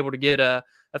 to be able to get a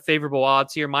favorable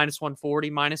odds here, minus 140,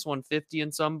 minus 150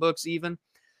 in some books even.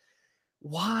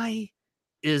 Why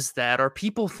is that? Are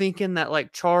people thinking that,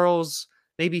 like, Charles,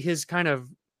 maybe his kind of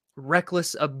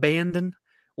reckless abandon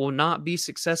will not be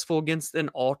successful against an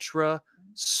ultra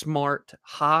smart,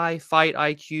 high fight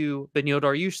IQ Beneil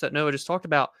Dariush that Noah just talked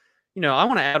about? You know, I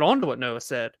want to add on to what Noah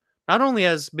said. Not only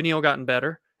has Beneil gotten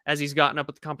better as he's gotten up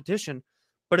with the competition,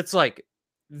 but it's like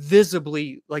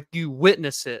visibly, like you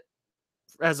witness it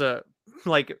as a,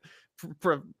 like,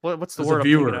 what's the word I'm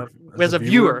thinking of? As a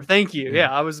viewer. Thank you.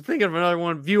 Yeah, I was thinking of another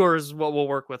one. Viewer is what we'll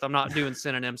work with. I'm not doing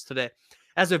synonyms today.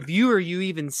 As a viewer, you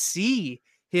even see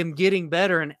him getting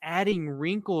better and adding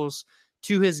wrinkles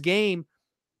to his game.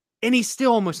 And he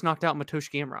still almost knocked out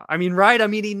Matosh Gamrot. I mean, right? I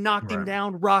mean, he knocked him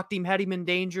down, rocked him, had him in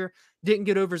danger, didn't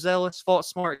get overzealous, fought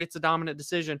smart, gets a dominant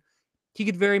decision. He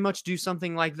could very much do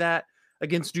something like that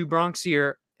against Du Bronx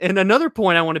here. And another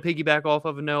point I want to piggyback off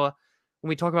of, Noah, when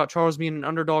we talk about Charles being an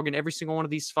underdog in every single one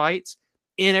of these fights,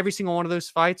 in every single one of those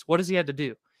fights, what has he had to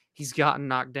do? He's gotten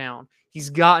knocked down.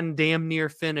 He's gotten damn near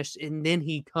finished, and then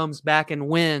he comes back and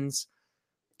wins.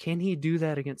 Can he do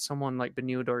that against someone like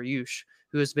Beneil Dariush,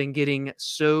 who has been getting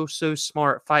so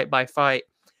smart fight by fight?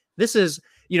 This is,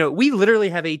 you know, we literally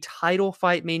have a title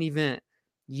fight main event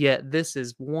Yet this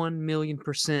is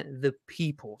 1,000,000% the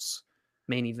people's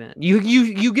main event.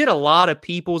 You get a lot of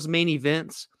people's main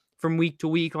events from week to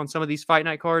week on some of these fight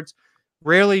night cards.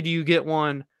 Rarely do you get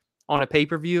one on a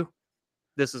pay-per-view.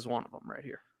 This is one of them right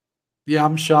here. Yeah,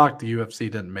 I'm shocked the UFC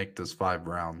didn't make this 5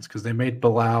 rounds because they made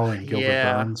Bilal and Gilbert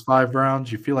Yeah. Burns 5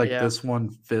 rounds. You feel like Yeah. this one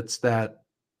fits that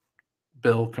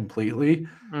bill completely.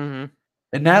 Mm-hmm.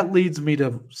 And that leads me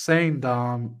to saying,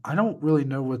 Dom, I don't really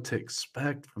know what to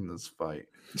expect from this fight.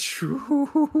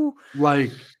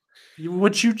 Like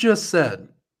what you just said.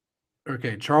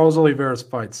 Okay, Charles Oliveira's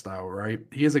fight style, right?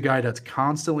 He is a guy that's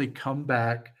constantly come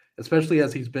back, especially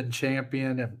as he's been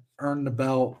champion and earned the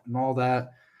belt and all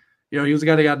that. He was a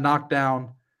guy that got knocked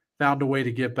down, found a way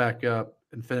to get back up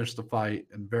and finish the fight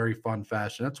in very fun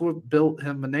fashion. That's what built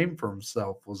him a name for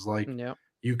himself, was like, Yep.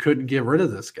 you couldn't get rid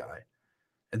of this guy.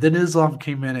 And then Islam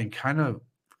came in and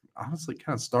honestly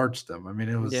starched him. I mean,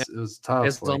 it Yeah. was tough.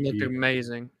 Islam Like looked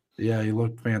amazing. yeah, he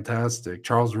looked fantastic.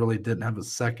 Charles really didn't have a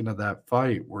second of that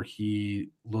fight where he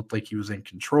looked like he was in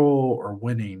control or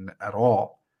winning at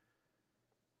all.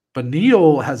 But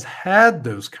Neil has had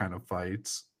those kind of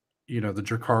fights, the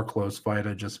Drakkar Close fight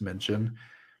I just mentioned.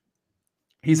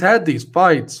 He's had these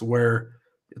fights where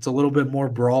it's a little bit more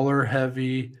brawler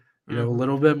heavy, a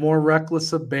little bit more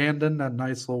reckless abandon, that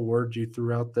nice little word you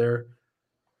threw out there.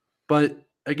 But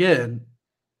again,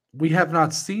 we have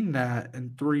not seen that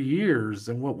in 3 years,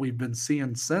 and what we've been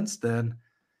seeing since then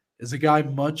is a guy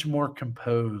much more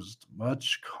composed,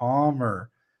 much calmer,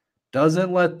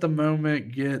 doesn't let the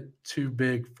moment get too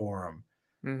big for him.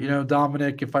 Mm-hmm.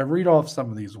 Dominic, if I read off some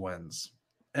of these wins,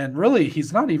 and really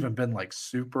he's not even been like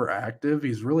super active.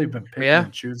 He's really been picking Yeah.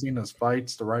 and choosing his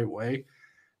fights the right way.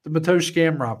 The Matosh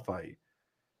Gamrot fight.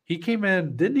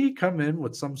 Didn't he come in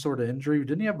with some sort of injury?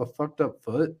 Didn't he have a fucked up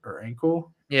foot or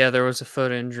ankle? Yeah, there was a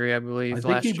foot injury, I I believe, think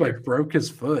he last year. like broke his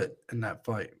foot in that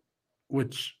fight,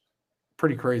 which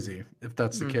pretty crazy if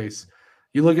that's the case.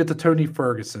 You look at the Tony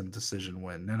Ferguson decision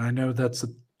win, and I know that's a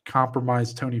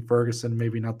compromised Tony Ferguson,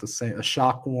 maybe not the same, a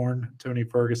shock worn Tony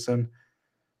Ferguson.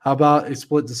 How about a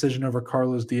split decision over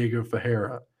Carlos Diego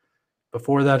Ferreira?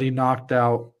 Before that, he knocked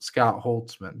out Scott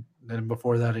Holtzman. Then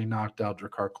before that, he knocked out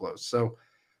Drakkar Close. So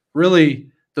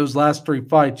really, those last 3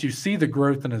 fights, you see the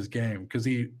growth in his game because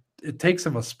it takes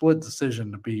him a split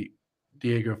decision to beat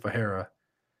Diego Ferreira.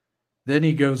 Then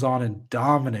he goes on and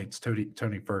dominates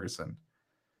Tony Ferguson,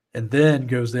 and then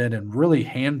goes in and really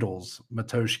handles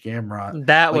Matosh Gamrot.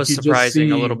 That Like was you just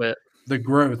surprising a little see bit. the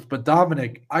growth. But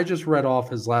Dominic, I just read off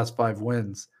his last 5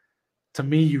 wins. To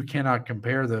me, you cannot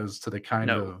compare those to the kind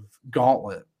No. of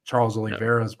gauntlet Charles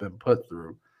Oliveira has been put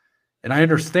through. And I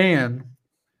understand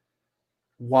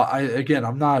why.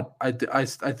 I'm not. I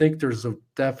think there's a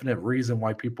definite reason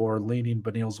why people are leaning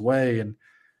Beneil's way. And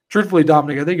truthfully,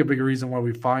 Dominic, I think a big reason why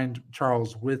we find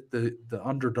Charles with the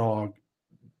underdog,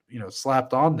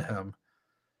 slapped onto him,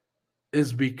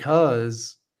 is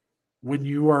because when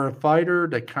you are a fighter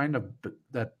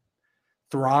that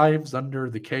thrives under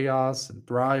the chaos and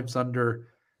thrives under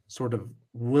sort of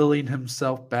willing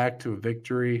himself back to a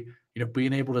victory,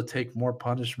 being able to take more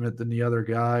punishment than the other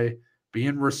guy,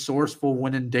 being resourceful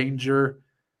when in danger.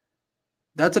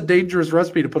 That's a dangerous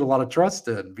recipe to put a lot of trust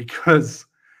in, because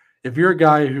if you're a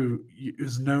guy who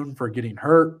is known for getting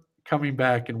hurt, coming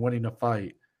back and winning a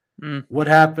fight, what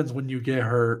happens when you get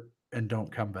hurt and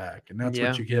don't come back? And that's what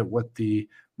Yeah. you get with the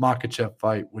Makhachev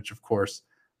fight, which of course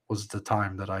was the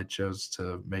time that I chose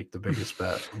to make the biggest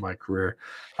bet of my career.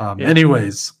 Yeah.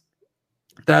 Anyways,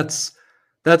 that's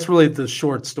really the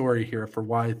short story here for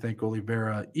why I think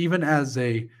Oliveira, even as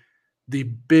the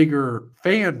bigger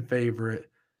fan favorite,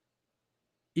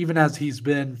 even as he's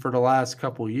been for the last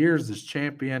couple of years as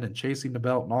champion and chasing the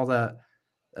belt and all that,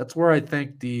 that's where I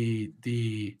think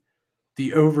the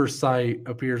oversight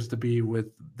appears to be with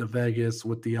the Vegas,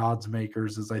 with the odds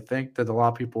makers, is I think that a lot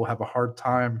of people have a hard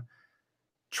time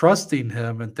trusting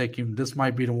him and thinking this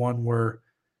might be the one where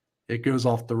it goes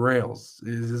off the rails.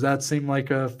 Does that seem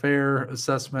like a fair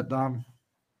assessment, Dom?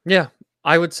 Yeah,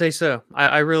 I would say so.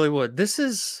 I really would. This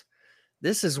is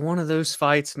one of those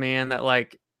fights, man, that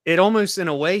like it almost in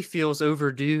a way feels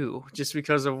overdue just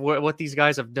because of what these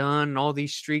guys have done and all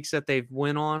these streaks that they've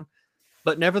went on.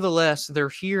 But nevertheless, they're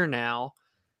here now,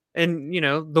 and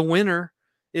the winner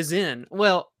is in.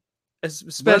 Well,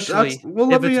 especially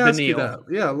Let if me it's ask you Beneil. that.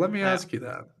 Yeah, let me Yeah, ask you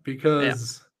that, yeah,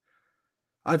 because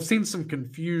I've seen some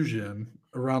confusion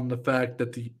around the fact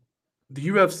that the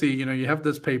UFC, you have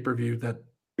this pay-per-view that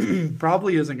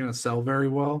probably isn't going to sell very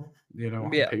well,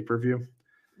 on yeah. pay-per-view.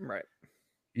 Right.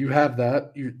 You have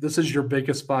that. This is your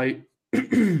biggest fight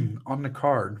on the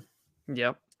card.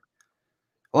 Yep.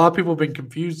 a lot of people have been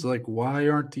confused. Like, why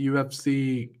aren't the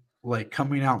UFC like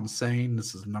coming out and saying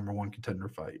this is the number one contender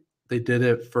fight? They did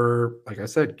it for, like I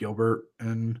said, um,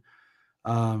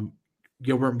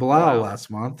 Gilbert and Bilal Wow. last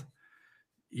month.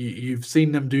 You've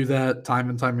seen them do that time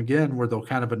and time again, where they'll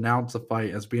kind of announce a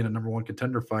fight as being a number one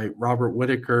contender fight. Robert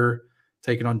Whitaker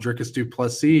taking on Dricus Du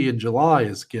Plessis in July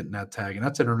is getting that tag, and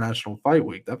that's International Fight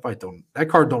Week. That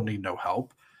card don't need no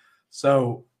help.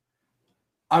 So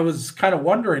I was kind of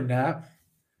wondering that,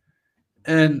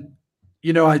 and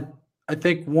I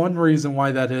think one reason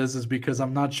why that is because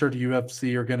I'm not sure the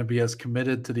UFC are going to be as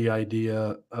committed to the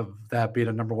idea of that being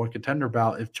a number one contender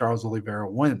bout if Charles Oliveira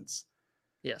wins.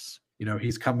 Yes.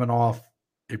 He's coming off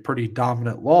a pretty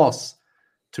dominant loss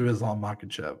to Islam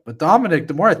Makhachev. But Dominic,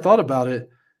 the more I thought about it,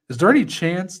 is there any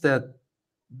chance that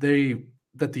the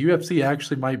UFC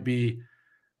actually might be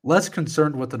less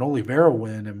concerned with an Oliveira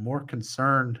win and more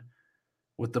concerned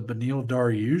with the Beneil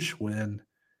Dariush win,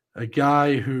 a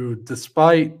guy who,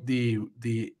 despite the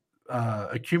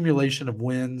accumulation of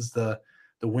wins, the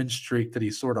win streak that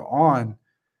he's sort of on,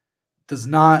 does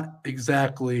not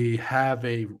exactly have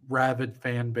a rabid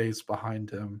fan base behind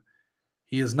him.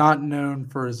 He is not known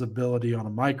for his ability on a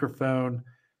microphone.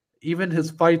 Even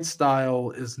his fight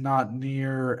style is not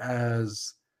near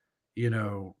as,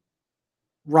 rock'em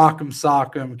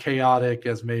sock'em chaotic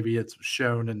as maybe it's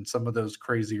shown in some of those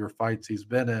crazier fights he's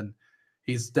been in.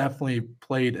 He's definitely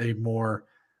played a more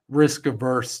risk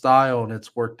averse style and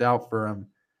it's worked out for him.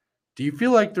 Do you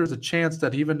feel like there's a chance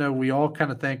that even though we all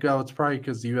kind of think, oh, it's probably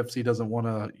because the UFC doesn't want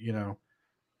to,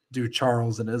 do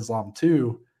Charles and Islam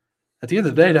too, at the end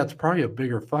of the day, that's probably a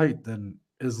bigger fight than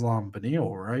Islam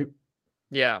Beneil, right?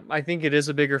 Yeah, I think it is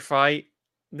a bigger fight.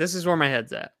 This is where my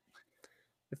head's at.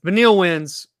 If Beneil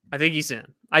wins, I think he's in.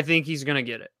 I think he's going to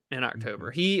get it in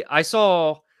October. I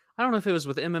don't know if it was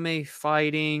with MMA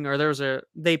fighting or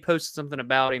they posted something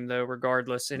about him though,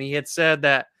 regardless. And he had said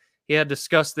that he had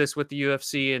discussed this with the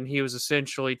UFC and he was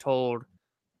essentially told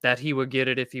that he would get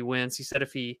it if he wins. He said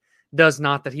if he does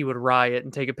not, that he would riot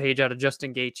and take a page out of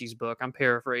Justin Gaethje's book. I'm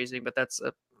paraphrasing, but that's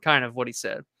kind of what he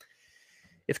said.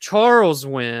 If Charles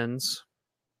wins,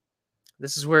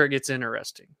 this is where it gets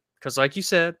interesting. Because like you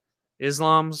said,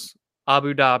 Islam's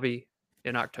Abu Dhabi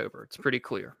in October. It's pretty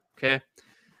clear. Okay.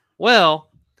 Well,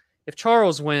 if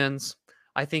Charles wins,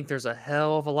 I think there's a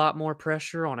hell of a lot more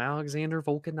pressure on Alexander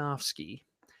Volkanovski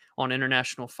on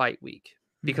International Fight Week.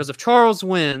 Because if Charles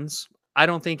wins, I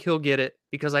don't think he'll get it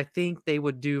because I think they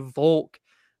would do Volk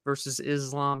versus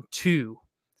Islam 2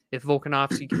 if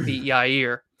Volkanovski can beat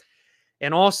Yair.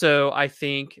 And also, I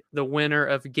think the winner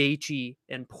of Gaethje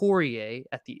and Poirier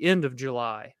at the end of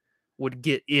July would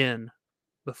get in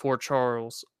before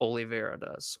Charles Oliveira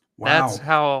does. That's Wow.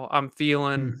 how I'm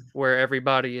feeling where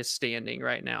everybody is standing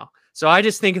right now. So I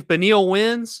just think if Beneil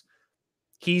wins,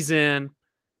 he's in.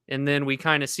 And then we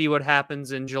kind of see what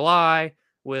happens in July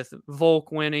with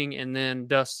Volk winning and then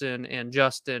Dustin and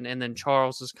Justin. And then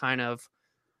Charles is kind of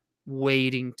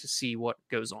waiting to see what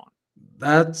goes on.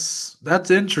 That's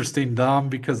interesting, Dom,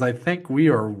 because I think we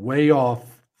are way off.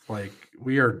 Like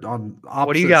we are on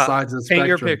What do you opposite got? sides of the Paint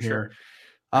your spectrum picture.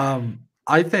 here.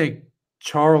 I think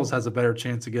Charles has a better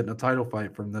chance of getting a title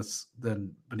fight from this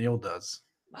than Beneil does.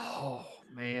 Oh,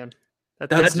 man.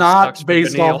 That's not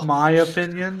based off my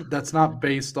opinion. That's not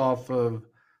based off of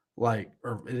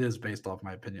or it is based off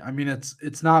my opinion. I mean,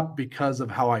 it's not because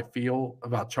of how I feel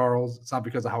about Charles. It's not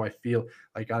because of how I feel.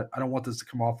 Like I don't want this to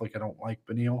come off like I don't like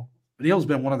Beneil. Beneil's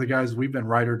been one of the guys we've been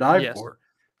ride or die for.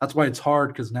 That's why it's hard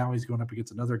because now he's going up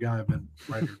against another guy I've been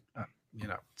ride or,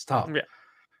 it's tough. Yeah.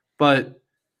 But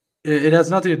it has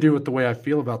nothing to do with the way I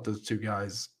feel about those two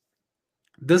guys.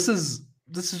 This is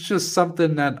just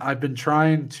something that I've been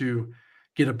trying to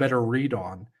get a better read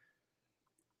on.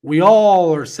 We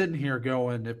all are sitting here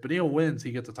going, if Beneil wins,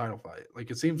 he gets a title fight.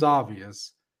 Like, it seems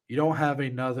obvious. You don't have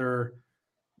another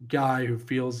guy who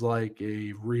feels like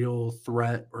a real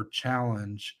threat or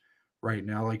challenge right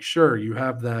now. Like, sure, you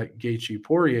have that Gaethje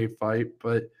Poirier fight,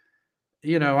 but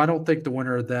I don't think the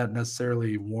winner of that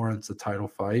necessarily warrants a title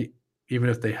fight, even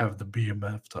if they have the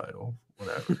BMF title,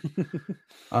 whatever.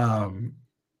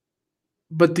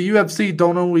 But the UFC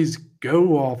don't always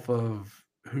go off of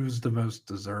who's the most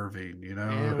deserving,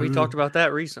 Yeah, we talked about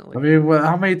that recently. I mean,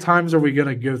 how many times are we going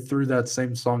to go through that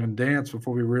same song and dance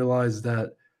before we realize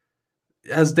that,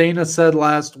 as Dana said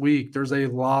last week, there's a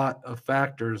lot of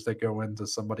factors that go into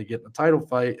somebody getting a title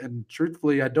fight. And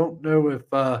truthfully, I don't know if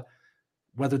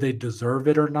whether they deserve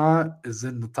it or not is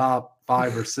in the top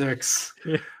 5 or 6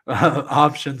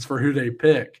 options for who they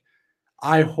pick.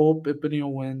 I hope if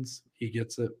Beneil wins, he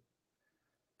gets it.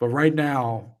 But right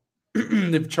now,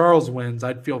 if Charles wins,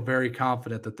 I'd feel very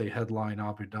confident that they headline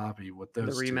Abu Dhabi with The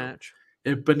those two. rematch.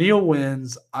 If Beneil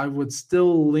wins, I would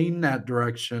still lean that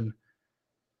direction,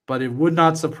 but it would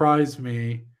not surprise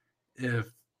me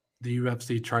if the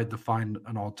UFC tried to find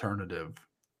an alternative.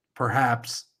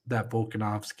 Perhaps that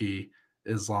Volkanovski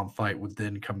Islam fight would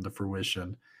then come to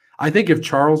fruition. I think if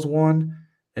Charles won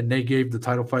and they gave the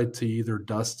title fight to either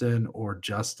Dustin or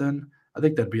Justin, I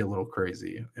think that'd be a little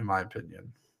crazy, in my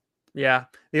opinion. Yeah.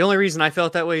 The only reason I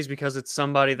felt that way is because it's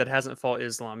somebody that hasn't fought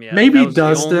Islam yet. That Maybe was the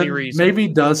only Dustin,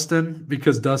 reason.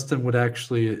 because Dustin would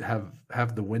actually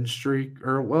have the win streak.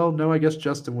 Or well, no, I guess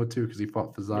Justin would too because he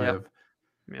fought Yep. Fazayev.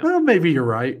 Yep. Well, maybe you're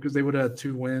right because they would have had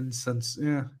 2 wins since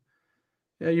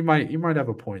yeah, you might have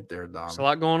a point there, There's a Dom.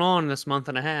 lot going on in this month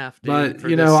and a half, dude, But for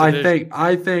this division.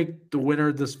 I think the winner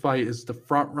of this fight is the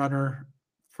front runner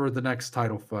for the next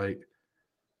title fight.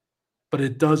 But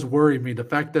it does worry me. The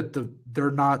fact that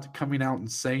they're not coming out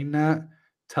and saying that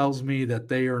tells me that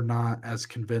they are not as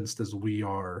convinced as we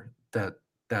are that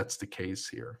that's the case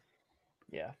here.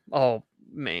 Yeah. Oh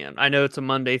man, I know it's a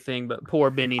Monday thing, but poor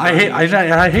Benny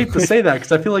I hate to say that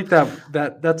because I feel like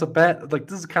that's a bad like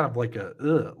this is kind of like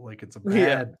like it's a Yeah.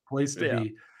 bad place to Yeah.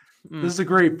 be. This Mm. is a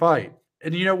great fight.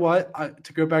 And you know what?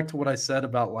 To go back to what I said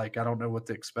about like I don't know what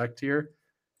to expect here.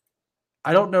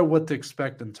 I don't know what to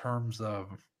expect in terms of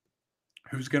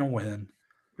who's going to win,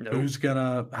 Nope. who's going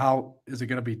to how is it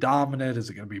going to be dominant, is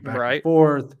it going to be back and Right.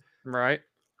 forth? Right.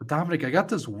 But Dominic, I got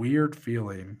this weird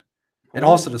feeling. And Oh.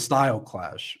 also the style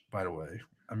clash, by the way.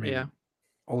 I Yeah. mean,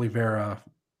 Oliveira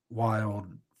wild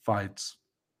fights.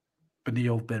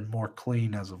 Beneil been more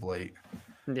clean as of late.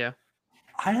 Yeah.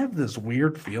 I have this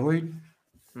weird feeling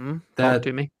Talk that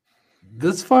to me.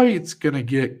 this fight's gonna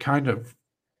get kind of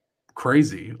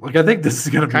crazy. Like I think this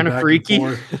is gonna be Kind of back and freaky.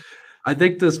 forth. I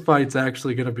think this fight's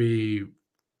actually gonna be.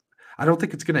 I don't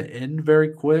think it's gonna end very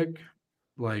quick.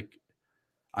 Like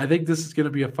I think this is gonna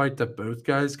be a fight that both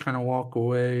guys kind of walk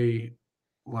away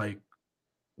like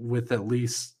with at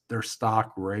least their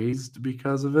stock raised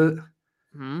because of it.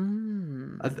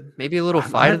 I, th- Maybe a little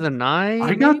fight I of the night,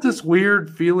 I got maybe? this weird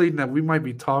feeling that we might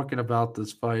be talking about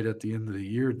this fight at the end of the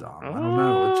year, Dom. I don't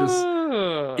know.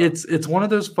 Oh. It's one of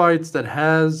those fights that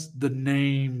has the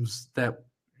names that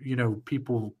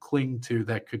people cling to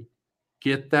that could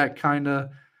get that kind of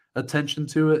attention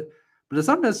to it, but it's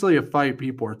not necessarily a fight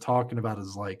people are talking about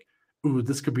as like, ooh,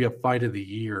 this could be a fight of the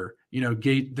year. The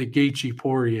Gaethje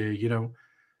Poirier. Yeah.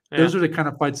 Those are the kind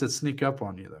of fights that sneak up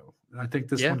on you, though. And I think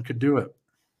this Yeah. one could do it.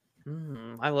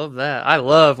 I love that. I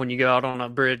love when you go out on a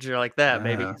bridge like that,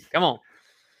 baby. Yeah. Come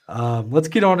on. Let's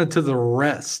get on into the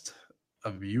rest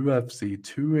of UFC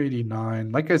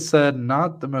 289. Like I said,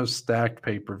 not the most stacked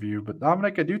pay per view, but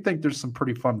Dominic, I do think there's some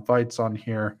pretty fun fights on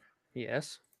here.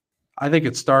 Yes. I think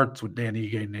it starts with Dan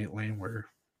Ige and Nate Landwehr.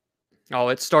 Oh,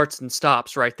 it starts and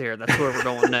stops right there. That's where we're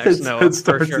going next. It Noah, for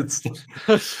starts.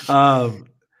 sure.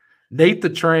 Nate the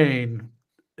Train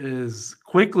is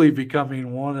quickly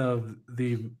becoming one of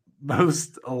the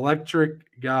most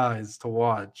electric guys to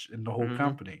watch in the whole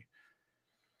company.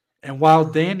 And while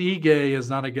Dan Ige is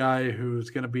not a guy who's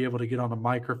going to be able to get on a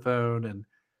microphone and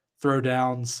throw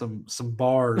down some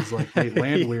bars like Nate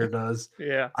Landwehr does,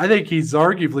 Yeah. I think he's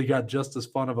arguably got just as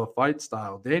fun of a fight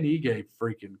style. Dan Ige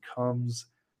freaking comes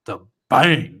to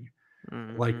bang.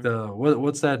 Like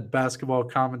what's that basketball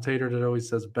commentator that always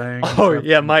says bang? Oh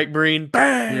yeah, Mike Breen. Yeah,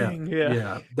 Bang. Yeah.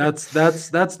 yeah. That's Dan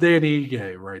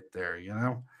Ige right there,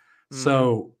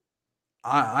 So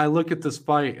I look at this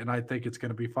fight and I think it's going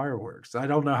to be fireworks. I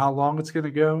don't know how long it's going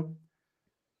to go.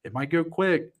 It might go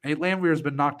quick. Nate Landwehr has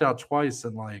been knocked out twice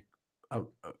in like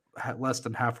less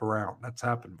than half a round. That's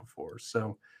happened before.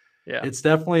 So Yeah. it's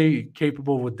definitely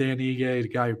capable with Dan Ige, the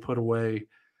guy who put away.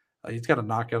 He's got a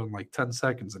knockout in like 10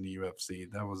 seconds in the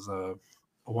UFC. That was a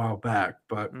while back.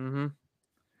 But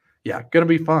yeah, going to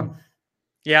be fun.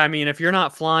 Yeah, I mean, if you're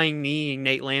not flying kneeing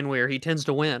Nate Landwehr, he tends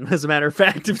to win. As a matter of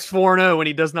fact, it's 4-0 when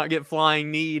he does not get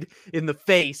flying kneed in the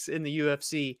face in the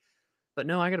UFC. But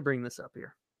no, I got to bring this up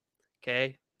here.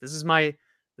 Okay, this is my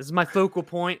focal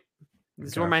point.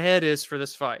 This is where my head is for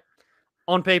this fight.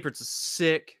 On paper, it's a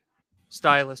sick,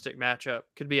 stylistic matchup.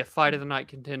 Could be a fight of the night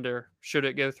contender. Should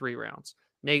it go 3 rounds?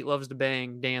 Nate loves to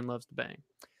bang. Dan loves to bang.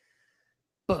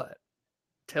 But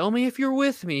tell me if you're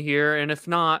with me here, and if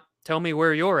not, tell me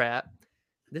where you're at.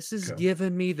 This is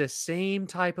giving me the same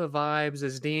type of vibes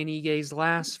as Dan Ige's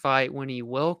last fight when he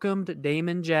welcomed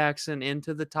Damon Jackson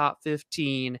into the top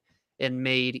 15 and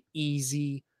made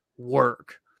easy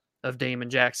work of Damon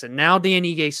Jackson. Now Dan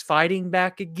Ige's fighting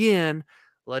back again,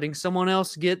 letting someone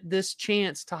else get this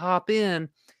chance to hop in.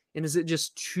 And is it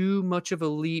just too much of a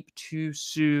leap too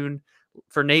soon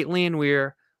for Nate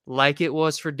Landwehr like it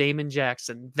was for Damon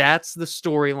Jackson. That's the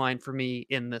storyline for me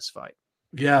in this fight.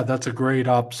 Yeah, that's a great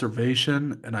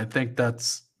observation, and I think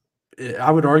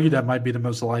I would argue that might be the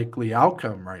most likely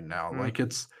outcome right now. Mm. Like,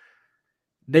 it's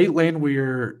Nate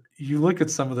Landwehr. You look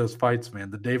at some of those fights,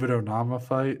 man, the David Onama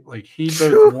fight, like, he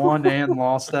both won and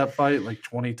lost that fight, like,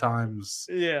 20 times,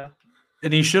 Yeah.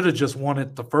 and he should have just won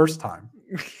it the first time.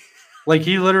 Like,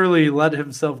 he literally let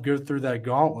himself go through that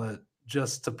gauntlet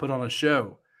just to put on a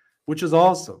show, which is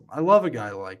awesome. I love a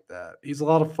guy like that. He's a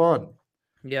lot of fun.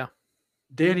 Yeah.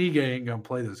 Dan Ige ain't gonna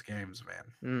play those games, man.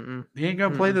 Mm-mm. He ain't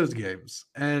gonna play those games,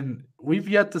 and we've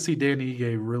yet to see Dan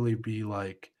Ige really be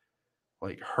like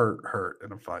hurt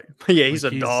in a fight. Yeah, Like, he's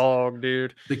a dog,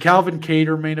 dude. the Calvin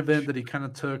Cater main event that he kind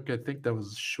of took. I think that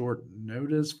was short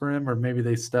notice for him, or maybe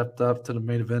they stepped up to the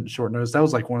main event short notice. That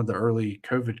was like one of the early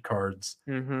COVID cards.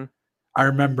 Mm-hmm. I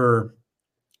remember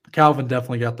Calvin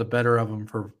definitely got the better of him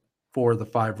for 4 of the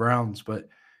 5 rounds, but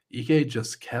Ige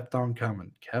just kept on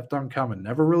coming,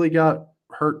 never really got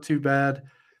hurt too bad.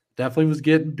 Definitely was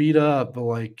getting beat up, but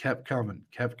like kept coming.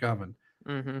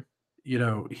 Mm-hmm. You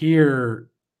know, here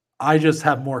I just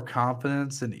have more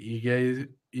confidence in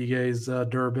Ige's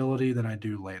durability than I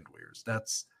do Landwehr's.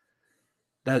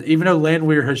 That even though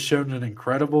Landwehr has shown an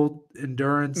incredible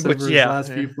endurance Which, over his yeah,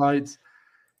 last few fights,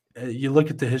 you look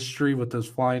at the history with those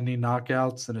flying knee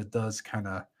knockouts, and it does kind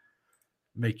of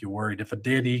make you worried. If a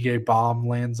Dan Ige bomb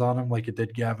lands on him like it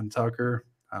did Gavin Tucker,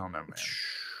 I don't know, man.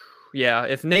 Yeah,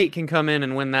 if Nate can come in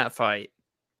and win that fight,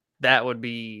 that would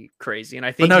be crazy. And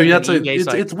I think But no, Ige's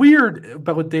it's weird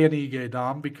about with Dan Ige,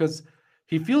 Dom, because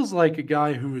he feels like a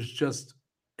guy who has just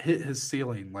hit his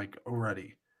ceiling like already.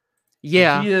 Like,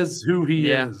 yeah, he is who he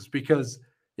yeah. is, because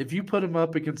if you put him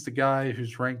up against a guy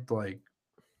who's ranked like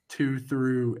 2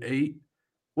 through 8,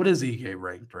 what is Ige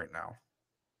ranked right now?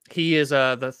 He is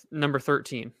number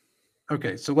 13.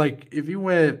 Okay, so like if you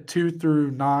went 2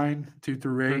 through 9, 2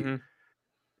 through 8, Mm-hmm.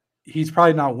 he's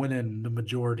probably not winning the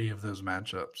majority of those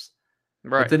matchups.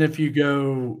 But Right. then if you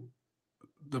go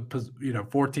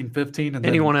 14, 15, and then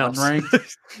Anyone else?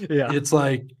 unranked, Yeah. it's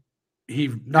like he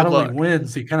not Good only luck.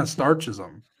 wins, he kind of starches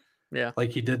them. Yeah.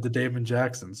 Like he did to Damon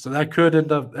Jackson. So that could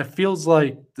end up, it feels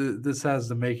like this has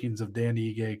the makings of Dan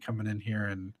Ige coming in here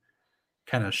and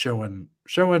kind of showing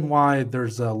why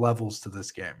there's levels to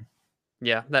this game.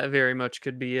 Yeah, that very much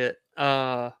could be it.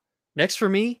 Next for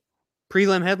me,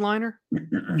 prelim headliner,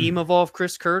 Imavov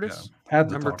Chris Curtis, Had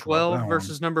to number talk about 12 that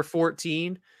versus one. number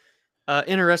 14.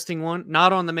 Interesting one.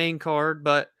 Not on the main card,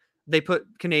 but they put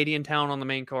Canadian Town on the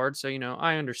main card, so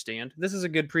I understand. This is a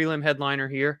good prelim headliner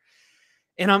here,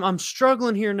 and I'm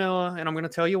struggling here, Noah, and I'm going to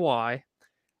tell you why.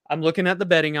 I'm looking at the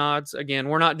betting odds. Again,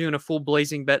 we're not doing a full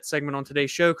blazing bet segment on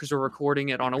today's show because we're recording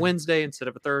it on a Wednesday instead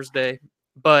of a Thursday.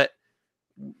 But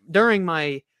during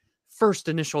my first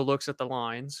initial looks at the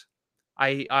lines,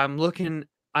 I'm looking,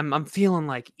 I'm feeling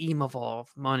like Imavov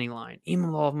money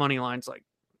line's like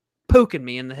poking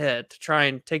me in the head to try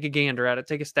and take a gander at it,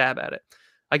 take a stab at it.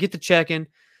 I get to checking,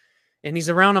 and he's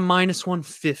around a minus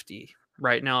 150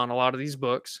 right now on a lot of these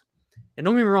books. And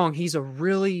don't get me wrong, he's a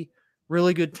really,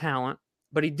 really good talent,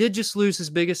 but he did just lose his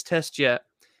biggest test yet,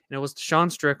 and it was to Sean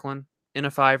Strickland in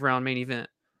a 5-round main event.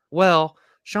 Well,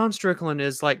 Sean Strickland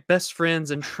is like best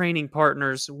friends and training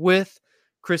partners with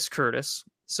Chris Curtis,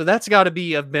 so that's got to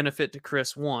be of benefit to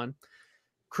Chris. One,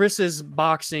 Chris's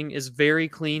boxing is very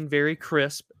clean, very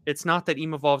crisp. It's not that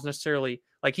Imavov's necessarily,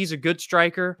 like, he's a good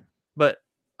striker, but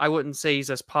I wouldn't say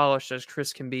he's as polished as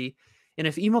Chris can be. And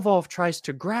if Imavov tries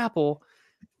to grapple,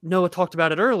 Noah talked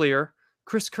about it earlier,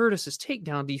 Chris Curtis's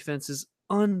takedown defense is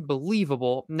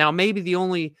unbelievable. Now, maybe the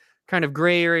only kind of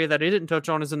gray area that I didn't touch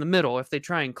on is in the middle, if they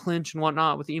try and clinch and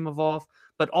whatnot with Imavov.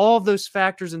 But all of those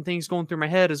factors and things going through my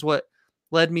head is what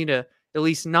led me to at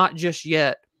least not just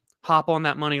yet hop on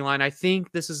that money line. I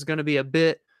think this is going to be a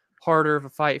bit harder of a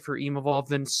fight for Imavov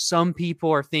than some people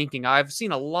are thinking. I've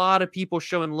seen a lot of people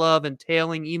showing love and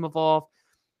tailing Imavov,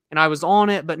 and I was on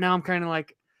it, but now I'm kind of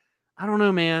like, I don't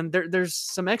know, man. There's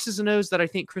some X's and O's that I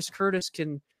think Chris Curtis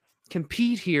can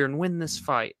compete here and win this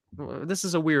fight. This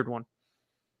is a weird one.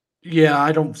 Yeah,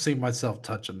 I don't see myself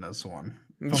touching this one.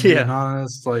 If I'm Yeah. being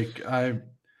honest, like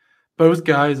both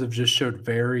guys have just showed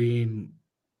varying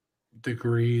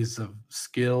degrees of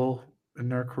skill in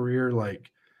their career. Like,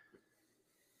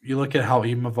 you look at how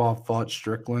Imavov fought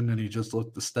Strickland, and he just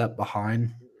looked a step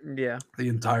behind Yeah. the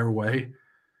entire way.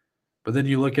 But then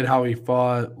you look at how he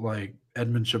fought like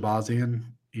Edmund Shabazian,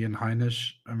 Ian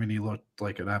Heinisch. I mean, he looked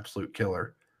like an absolute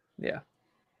killer. Yeah.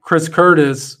 Chris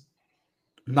Curtis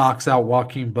knocks out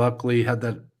Joaquin Buckley, had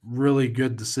that really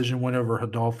good decision win over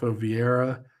Rodolfo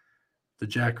Vieira, the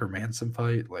Jack Hermanson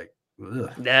fight. Like,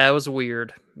 ugh. That was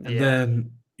weird. And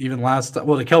then even last time.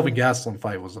 Well, the Kelvin Gastelum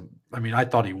fight was, I mean, I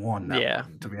thought he won that Yeah.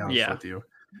 one, to be honest Yeah. with you.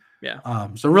 Yeah.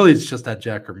 So really, it's just that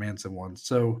Jack Hermanson one.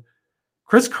 So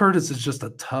Chris Curtis is just a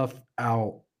tough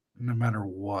out no matter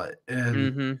what. And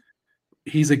Mm-hmm.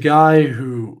 he's a guy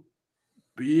who,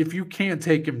 if you can't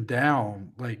take him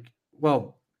down, like,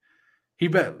 well,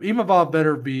 Imavov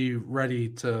better be ready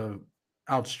to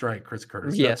outstrike Chris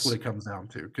Curtis. That's what Yes. it comes down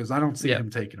to, because I don't see Yep. him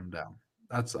taking him down.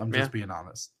 I'm Yeah. just being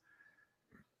honest.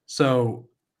 So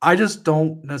I just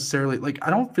don't necessarily like. I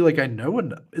don't feel like I know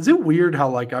enough. Is it weird how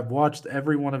like I've watched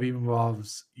every one of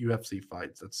Imavov's UFC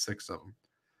fights? That's 6 of them,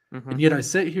 Mm-hmm. and yet I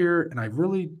sit here and I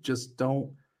really just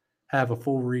don't have a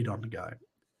full read on the guy.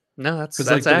 No, that's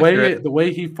Because like accurate. the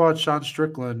way he fought Sean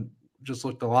Strickland just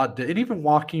looked a lot, and even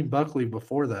Joaquin Buckley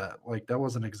before that, like that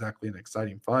wasn't exactly an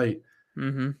exciting fight.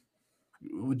 Mm-hmm.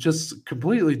 Just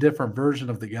completely different version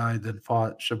of the guy that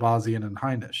fought Shabazian and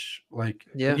Heinisch. Like,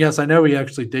 and Yeah. yes, I know he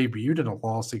actually debuted in a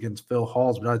loss against Phil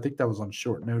Halls, but I think that was on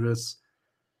short notice.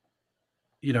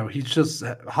 You know, he's just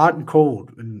hot and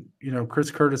cold, and you know, Chris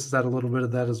Curtis has had a little bit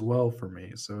of that as well for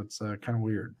me. So it's kind of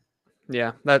weird.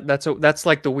 Yeah. That's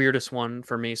like the weirdest one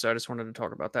for me. So I just wanted to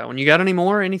talk about that one. You got any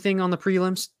more? Anything on the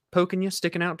prelims poking you,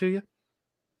 sticking out to you?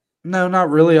 No, not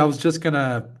really. I was just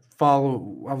gonna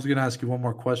follow. I was gonna ask you one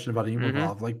more question about Mm-hmm.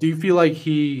 Imavov. Like, do you feel like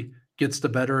he gets the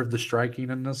better of the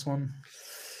striking in this one?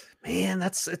 Man,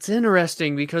 it's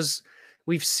interesting because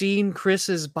we've seen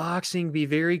Chris's boxing be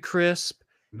very crisp.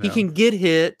 He No. can get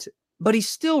hit, but he's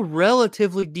still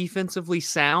relatively defensively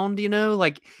sound, you know?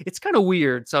 Like it's kind of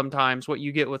weird sometimes what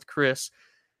you get with Chris.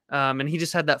 And he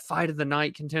just had that fight of the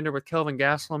night contender with Kelvin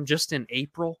Gastelum just in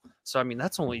April. So I mean,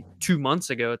 that's only 2 months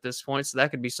ago at this point, so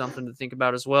that could be something to think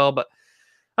about as well, but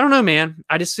I don't know, man.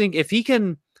 I just think if he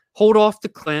can hold off the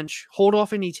clinch, hold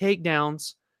off any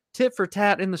takedowns, tit for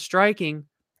tat in the striking,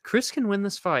 Chris can win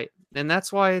this fight, and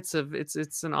that's why it's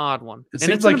an odd one, It and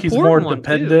seems it's an like he's more important one too.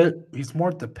 dependent. He's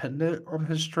more dependent on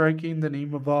his striking than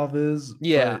Imavov is.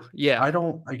 Yeah, But yeah, I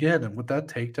don't. Again, and with that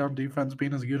takedown defense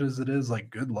being as good as it is, like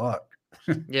good luck.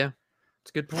 yeah.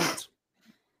 It's good points.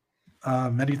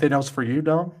 Anything else for you,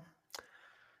 Dom?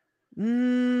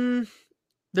 Mm,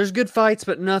 there's good fights,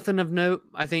 but nothing of note.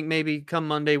 I think maybe come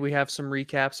Monday we have some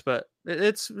recaps, but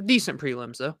it's decent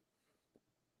prelims though.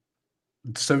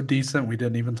 It's so decent we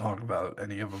didn't even talk about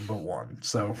any of them but one.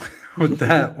 So with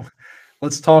that,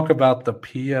 let's talk about the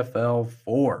PFL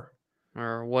 4.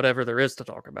 Or whatever there is to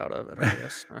talk about of it, I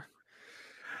guess.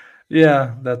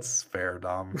 Yeah, that's fair,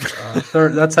 Dom.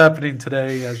 That's happening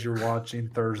today as you're watching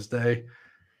Thursday.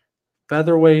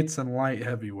 Featherweights and light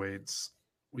heavyweights.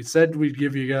 We said we'd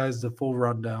give you guys the full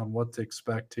rundown, what to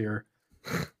expect here.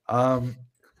 Um,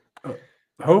 uh,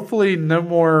 Hopefully, no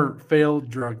more failed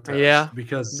drug tests Yeah,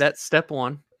 because that's step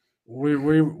one.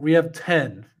 we have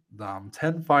 10, Dom,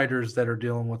 10 fighters that are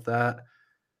dealing with that.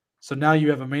 So now you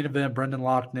have a main event: Brendan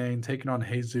Loughnane taking on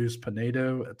Jesus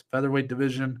Pinedo at the featherweight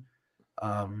division.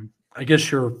 I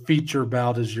guess your feature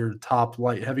bout is your top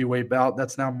light heavyweight bout.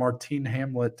 That's now Martine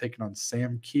Hamlet taking on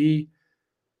Sam Key.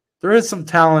 There is some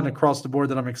talent across the board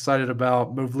that I'm excited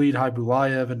about. Movlid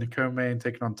Haibulaev and Nikome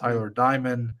taking on Tyler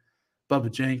Diamond. Bubba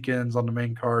Jenkins on the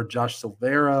main card. Josh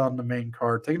Silveira on the main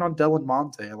card taking on Dylan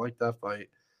Monte. I like that fight.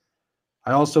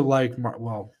 I also like,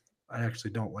 I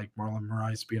actually don't like Marlon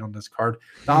Moraes being on this card.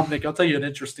 Dominic, I'll tell you an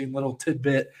interesting little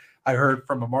tidbit I heard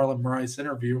from a Marlon Moraes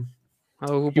interview.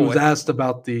 Oh He was boy. asked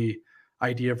about the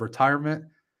idea of retirement.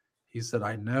 He said,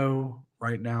 I know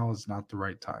right now is not the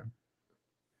right time.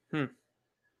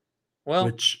 Well,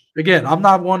 Which, again, I'm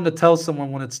not one to tell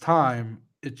someone when it's time.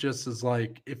 It just is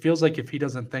like, it feels like if he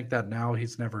doesn't think that now,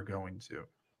 he's never going to.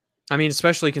 I mean,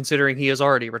 especially considering he has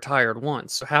already retired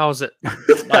once. So how is it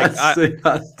like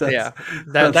yeah,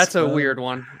 that's a weird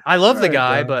one. I love the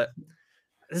guy, but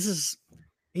this is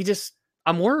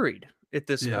I'm worried at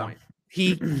this Yeah. point.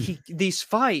 He these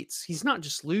fights, he's not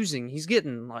just losing, he's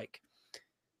getting like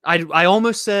I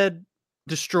almost said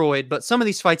destroyed, but some of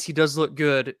these fights he does look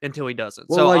good until he doesn't.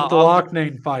 Well, So like the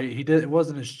Loughnane fight, it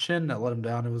wasn't his chin that let him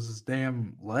down, it was his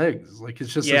damn legs. Like,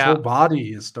 it's just his whole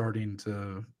body is starting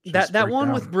to just that break one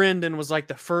down. with Brendan was like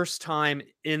the first time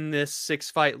in this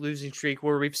 6-fight losing streak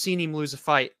where we've seen him lose a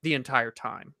fight the entire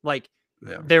time. Like,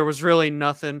 there was really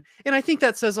nothing. And I think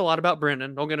that says a lot about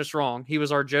Brendan. Don't get us wrong. He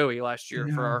was our Joey last year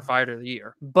for our fighter of the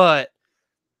year. But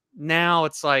now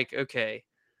it's like, okay,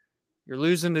 you're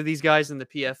losing to these guys in the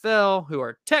PFL who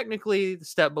are technically the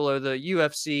step below the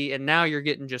UFC, and now you're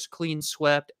getting just clean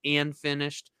swept and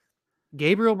finished.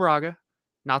 Gabriel Braga,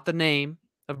 not the name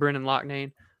of Brendan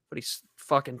Loughnane, but he's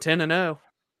fucking 10-0.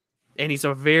 And he's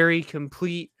a very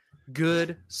complete,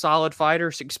 good, solid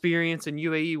fighter. Experience in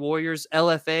UAE Warriors,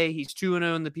 LFA. He's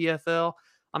 2-0 in the PFL.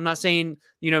 I'm not saying,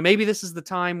 maybe this is the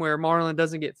time where Marlon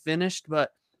doesn't get finished,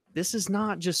 but this is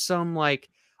not just some like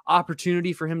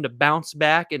opportunity for him to bounce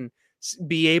back and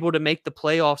be able to make the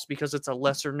playoffs because it's a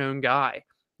lesser known guy.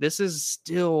 This is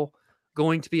still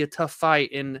going to be a tough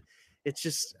fight. And it's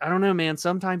just, I don't know, man.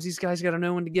 Sometimes these guys got to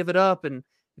know when to give it up. And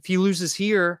if he loses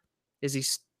here,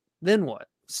 then what?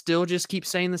 Still just keep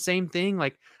saying the same thing?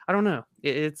 Like, I don't know.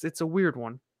 It's a weird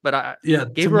one. But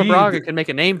Gabriel Braga can make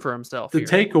a name for himself. The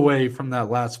takeaway from that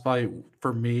last fight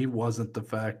for me wasn't the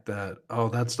fact that,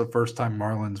 that's the first time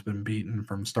Marlon's been beaten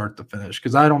from start to finish.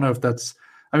 Because I don't know if that's,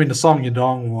 the Song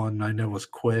Yadong one I know was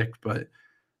quick, but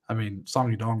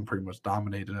Song Yadong pretty much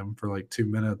dominated him for like 2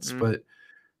 minutes. But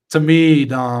to me,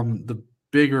 the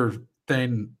bigger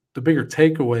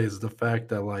takeaway is the fact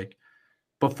that like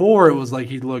before it was like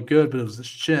he looked good, but it was his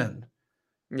chin.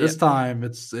 This time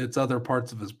it's other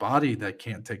parts of his body that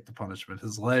can't take the punishment.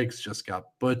 His legs just got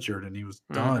butchered and he was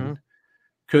done.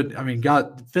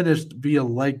 Got finished via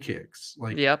leg kicks.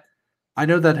 Like, I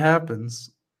know that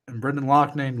happens, and Brendan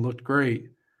Loughnane looked great.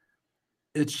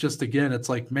 It's just, again, it's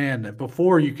like, man,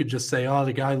 before you could just say,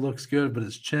 the guy looks good, but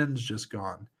his chin's just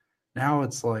gone. Now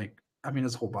it's like,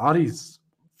 his whole body's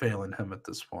failing him at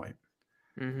this point.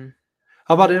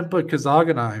 How about Impa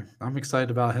Kazaganai? I'm excited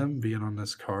about him being on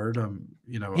this card.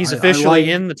 He's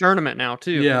officially in the tournament now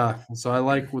too. Yeah, so I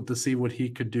like to see what he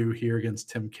could do here against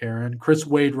Tim Karen. Chris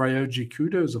Wade, Ryoji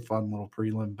Kudo is a fun little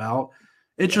prelim bout.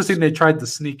 Interesting, they tried to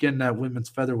sneak in that women's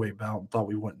featherweight bout and thought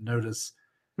we wouldn't notice.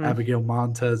 Abigail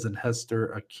Montez and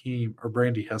Hester Akeem, or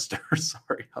Brandy Hester.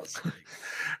 Sorry, I was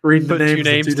reading the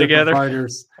names of two together. Different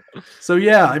fighters. So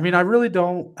yeah, I really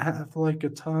don't have like a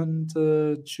ton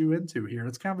to chew into here.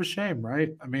 It's kind of a shame,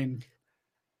 right?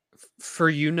 For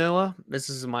you, Noah, this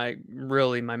is my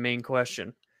main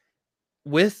question.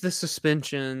 With the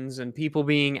suspensions and people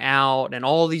being out and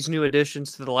all these new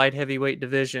additions to the light heavyweight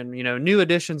division, new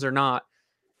additions or not,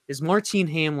 is Martin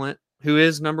Hamlet, who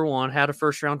is number one, had a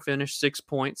first round finish, 6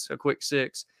 points, a quick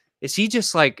 6. Is he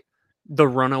just like the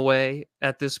runaway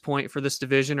at this point for this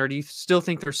division? Or do you still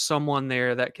think there's someone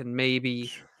there that can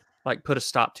maybe like put a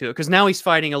stop to it? Because now he's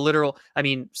fighting a literal,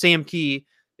 Sam Key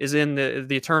is in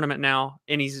the tournament now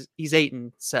and he's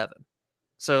 8-7.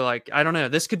 So like, I don't know,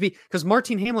 this could be, because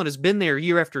Martin Hamlet has been there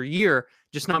year after year,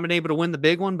 just not been able to win the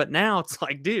big one. But now it's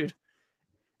like, dude,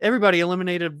 everybody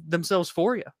eliminated themselves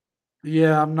for you.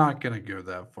 Yeah, I'm not gonna go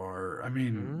that far.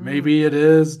 Maybe it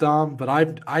is, Dom, but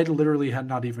I literally had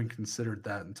not even considered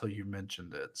that until you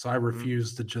mentioned it. So I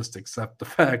refuse to just accept the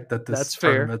fact that this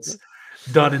tournament's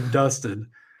done and dusted.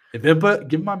 If Impa,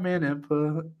 give my man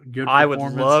Impa a good performance I would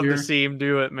love to see him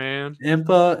do it, man.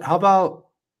 Impa, how about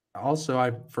also,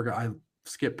 I forgot, I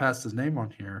skipped past his name on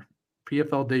here.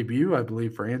 PFL debut, I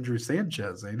believe, for Andrew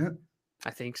Sanchez, ain't it? I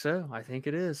think so. I think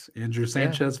it is. Andrew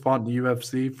Sanchez fought in the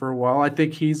UFC for a while. I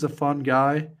think he's a fun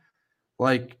guy.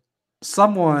 Like,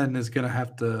 someone is going to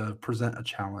have to present a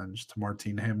challenge to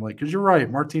Martin Hamlet. Because you're right,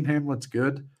 Martin Hamlet's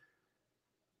good.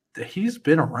 He's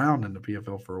been around in the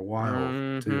PFL for a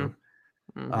while, too.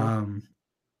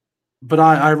 But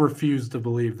I refuse to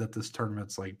believe that this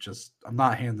tournament's like I'm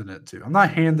not handing it to. I'm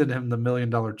not handing him the $1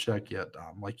 million check yet,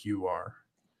 Dom, like you are.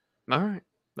 All right.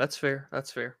 That's fair.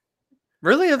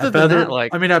 Really, other than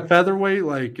that, at featherweight,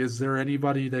 like, is there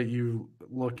anybody that you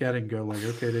look at and go, like,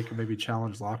 okay, they can maybe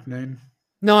challenge Loughnane?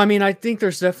 No, I think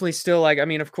there's definitely still, like,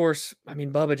 of course,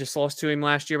 Bubba just lost to him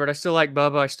last year, but I still like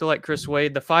Bubba. I still like Chris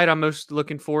Wade. The fight I'm most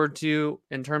looking forward to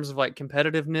in terms of, like,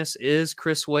 competitiveness is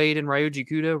Chris Wade and Ryoji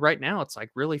Kudo. Right now, it's,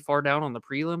 like, really far down on the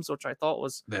prelims, which I thought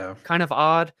was kind of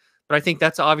odd, but I think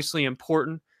that's obviously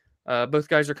important. Both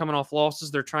guys are coming off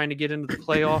losses. They're trying to get into the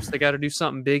playoffs. They got to do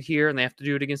something big here, and they have to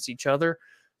do it against each other.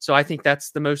 So I think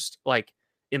that's the most like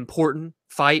important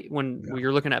fight when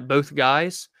you're looking at both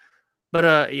guys. But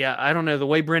I don't know. The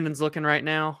way Brendan's looking right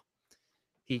now,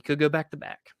 he could go back to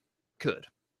back. Could.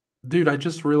 Dude, I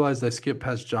just realized I skipped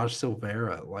past Josh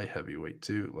Silveira at light heavyweight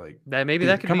too. Like that, maybe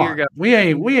that could be your guy. We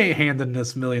ain't handing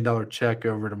this $1 million check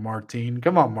over to Martin.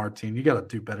 Come on, Martin, you got to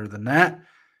do better than that.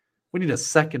 We need a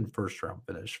second first round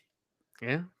finish.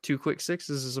 Yeah, 2 quick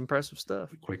 6s is impressive stuff.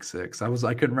 Quick 6. I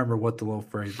couldn't remember what the little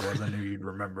phrase was. I knew you'd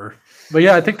remember. But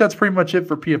yeah, I think that's pretty much it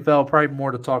for PFL. Probably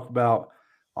more to talk about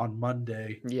on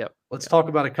Monday. Yep. Let's talk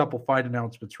about a couple fight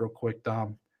announcements real quick,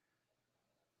 Dom.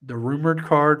 The rumored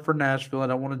card for Nashville. I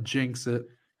don't want to jinx it.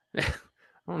 I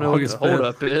don't know what the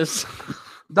holdup is.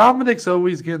 Dominic's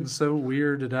always getting so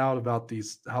weirded out about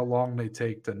how long they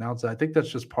take to announce it. I think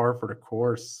that's just par for the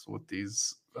course with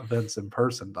these events in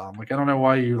person, Dom. Like, I don't know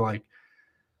why you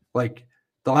like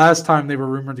the last time they were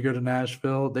rumored to go to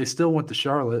Nashville, they still went to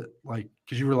Charlotte, like,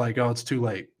 because you were like, oh, it's too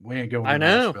late. We ain't going to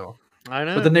Nashville. I But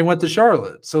know. then they went to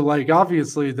Charlotte. So, like,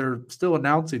 obviously they're still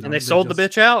announcing them. And they sold the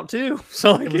bitch out too.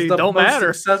 So like, It was it the don't most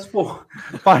matter. successful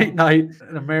fight night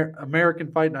in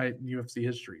American fight night in UFC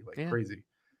history. Like, Yeah. crazy.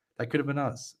 That could have been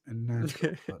us in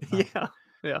Nashville, but no. Yeah.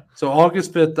 Yeah. So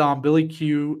August 5th, Billy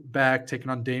Q back taking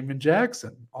on Damon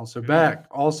Jackson. Also back.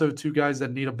 Also two guys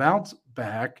that need a bounce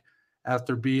back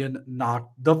after being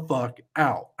knocked the fuck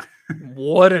out.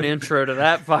 What an intro to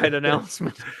that fight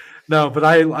announcement. No, but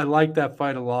I like that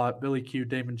fight a lot. Billy Q,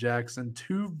 Damon Jackson,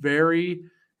 two very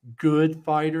good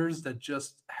fighters that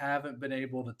just haven't been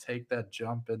able to take that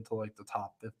jump into like the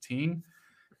top 15.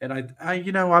 And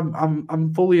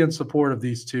I'm fully in support of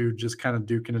these two just kind of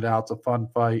duking it out. It's a fun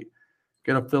fight.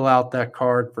 Gonna fill out that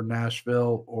card for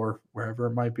Nashville or wherever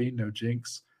it might be. No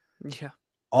jinx. Yeah.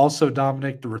 Also,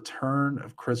 Dominic, the return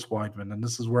of Chris Weidman, and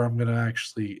this is where I'm gonna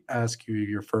actually ask you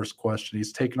your first question.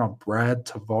 He's taking on Brad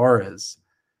Tavares.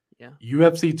 Yeah.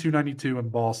 UFC 292 in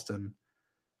Boston,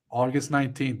 August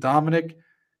 19th. Dominic,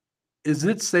 is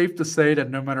it safe to say that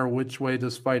no matter which way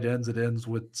this fight ends, it ends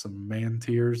with some man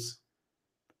tears?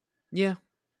 Yeah.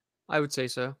 I would say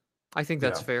so. I think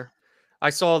that's Yeah. fair. I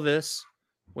saw this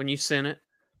when you sent it,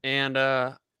 and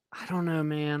I don't know,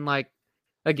 man. Like,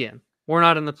 again, we're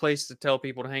not in the place to tell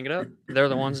people to hang it up. They're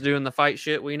the ones doing the fight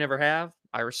shit we never have.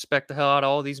 I respect the hell out of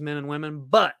all these men and women,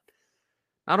 but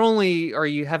not only are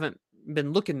you haven't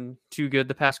been looking too good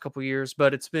the past couple years,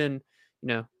 but it's been,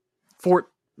 it's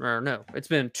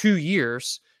been 2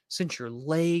 years since your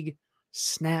leg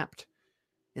snapped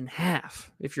in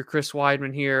half. If you're Chris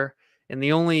Weidman here, and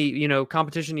the only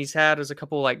competition he's had is a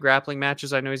couple like grappling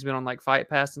matches. I know he's been on like Fight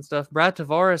Pass and stuff. Brad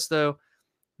Tavares, though,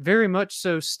 very much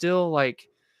so still like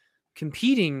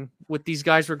competing with these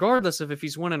guys regardless of if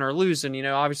he's winning or losing.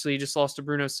 Obviously he just lost to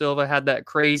Bruno Silva, had that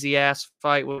crazy ass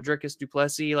fight with Dricus du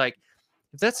Plessis. Like,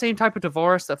 if that same type of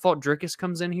Tavares that fought Dricus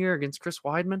comes in here against Chris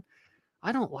Weidman,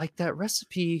 I don't like that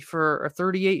recipe for a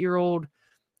 38-year-old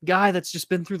guy that's just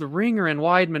been through the ringer in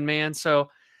Weidman, man.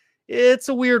 So it's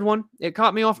a weird one. It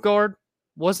caught me off guard.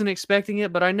 Wasn't expecting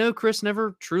it, but I know Chris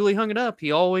never truly hung it up.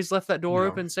 He always left that door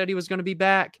open, said he was going to be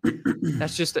back.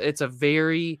 It's a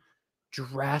very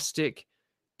drastic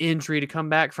injury to come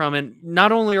back from. And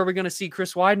not only are we going to see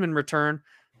Chris Weidman return,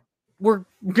 we're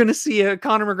going to see a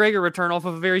Conor McGregor return off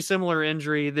of a very similar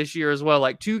injury this year as well.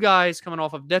 Like, two guys coming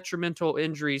off of detrimental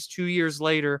injuries 2 years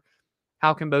later.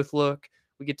 How can both look?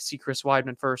 We get to see Chris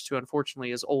Weidman first, who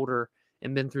unfortunately is older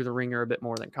and been through the ringer a bit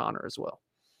more than Conor as well.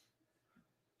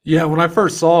 Yeah, when I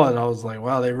first saw it, I was like,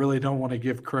 wow, they really don't want to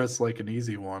give Chris like an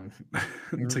easy one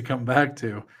to come back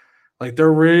to. Like,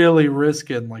 they're really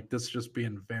risking like this just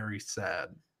being very sad.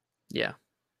 Yeah.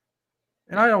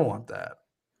 And I don't want that.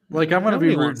 Like, I'm going to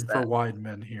be Nobody wants rooting for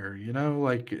Weidman here,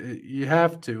 like you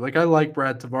have to. Like, I like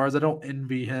Brad Tavares. I don't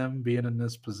envy him being in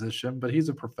this position, but he's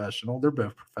a professional. They're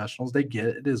both professionals. They get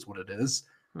it. It is what it is.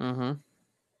 Mm-hmm.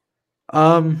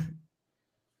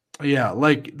 Yeah,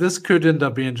 like this could end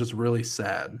up being just really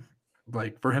sad.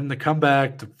 Like for him to come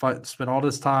back to fight, spend all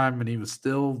this time, and he was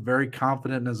still very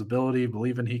confident in his ability,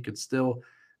 believing he could still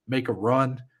make a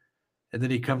run. And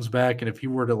then he comes back, and if he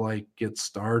were to like get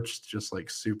starched just like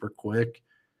super quick,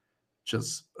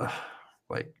 just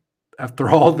like after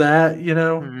all that,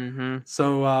 Mm-hmm.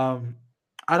 So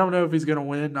I don't know if he's going to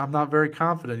win. I'm not very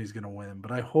confident he's going to win,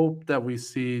 but I hope that we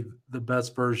see the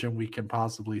best version we can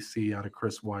possibly see out of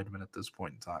Chris Weidman at this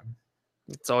point in time.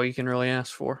 That's all you can really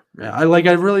ask for. Yeah, I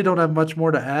really don't have much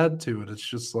more to add to it. It's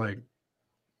just like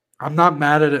I'm not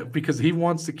mad at it because he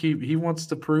wants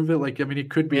to prove it. Like, I mean,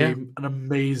 it could be an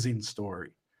amazing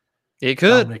story. It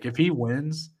could. Dominic, if he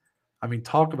wins, I mean,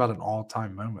 talk about an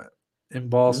all-time moment in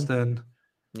Boston.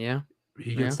 Yeah.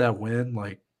 He gets that win.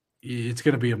 Like, it's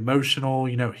going to be emotional.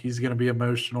 He's going to be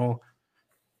emotional.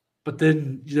 But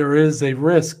then there is a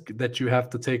risk that you have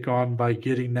to take on by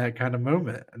getting that kind of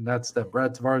moment. And that's that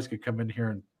Brad Tavares could come in here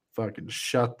and fucking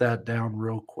shut that down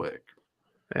real quick.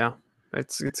 Yeah.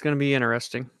 It's going to be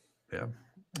interesting. Yeah.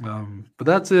 But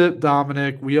that's it,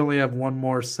 Dominic. We only have one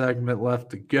more segment left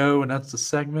to go, and that's the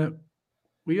segment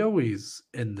we always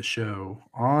end the show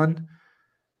on,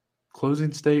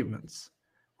 closing statements,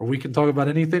 where we can talk about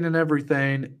anything and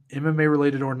everything, MMA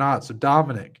related or not. So,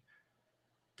 Dominic,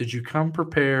 did you come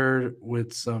prepared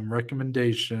with some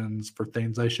recommendations for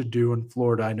things I should do in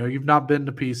Florida? I know you've not been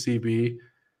to PCB,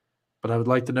 but I would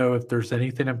like to know if there's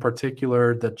anything in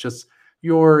particular that just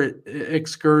your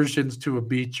excursions to a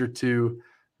beach or two,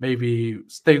 maybe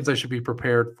things I should be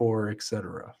prepared for,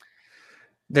 etc.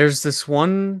 There's this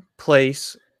one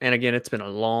place, and again, it's been a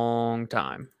long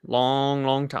time,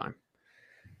 long time.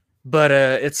 But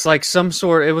it's like some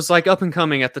sort. It was like up and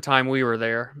coming at the time we were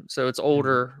there, so it's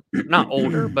older, not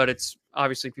older, Mhm. but it's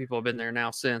obviously people have been there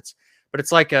now since. But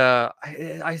it's like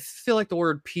I feel like the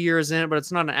word pier is in it, but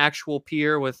it's not an actual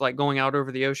pier with like going out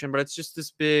over the ocean. But it's just this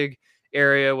big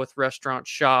area with restaurant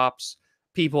shops,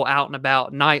 people out and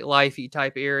about, nightlife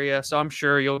type area. So I'm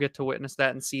sure you'll get to witness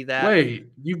that and see that. Wait,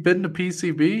 you've been to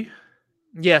PCB?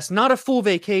 Yes, not a full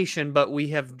vacation, but we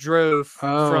have drove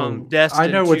from Oh, I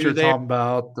Destin know what to you're there. talking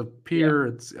about. The Yeah.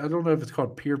 pier, I don't know if it's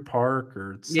called Pier Park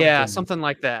or it's Yeah, something. something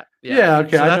like that. Yeah. Yeah,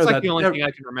 okay, So I that's know like that. the only It thing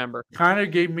I can remember. kind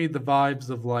of gave me the vibes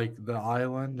of like the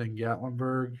island in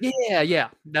Gatlinburg. Yeah, yeah.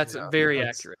 That's Yeah, very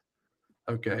that's accurate.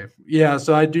 okay. Yeah,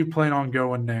 so I do plan on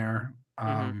going there.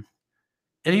 Mhm.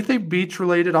 Anything beach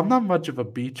related, I'm not much of a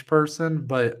beach person,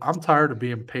 but I'm tired of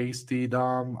being pasty,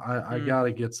 Dom. I Mm.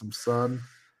 gotta get some sun.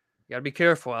 Gotta be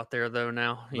careful out there though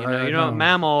now. I You know, know,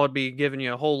 Mamaw would be giving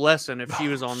you a whole lesson if she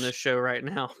was on this show right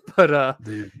now. But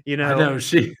dude. you I know, know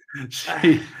she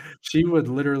would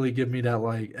literally give me that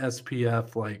like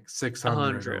SPF like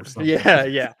 600 or 100. something. Yeah,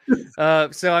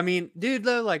 yeah. So I mean, dude,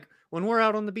 though, like when we're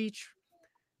out on the beach,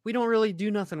 we don't really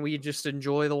do nothing. We just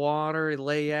enjoy the water,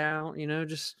 lay out,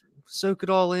 just soak it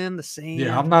all in, the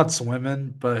Yeah, I'm sand. not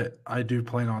swimming, but I do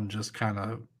plan on just kind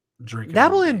of drinking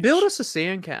on the Dabble in, build beach. us a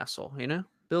sand castle,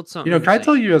 build You something know, in the can I sand.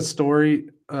 tell you a story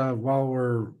while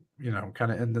we're,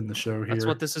 kind of ending the show That's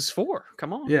what here? this is for.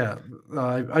 Come on. Yeah,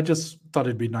 I just thought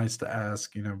it'd be nice to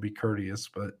ask, be courteous,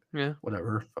 but Yeah.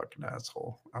 whatever, fucking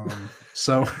asshole.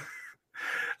 So,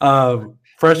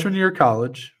 freshman year of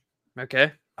college,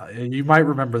 Okay. and you might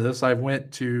remember this. I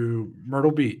went to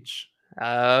Myrtle Beach,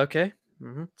 Okay.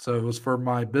 Hmm. so it was for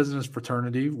my business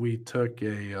fraternity. We took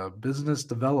a business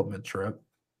development trip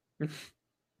to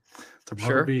Myrtle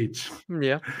Sure. Beach,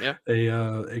 Yeah.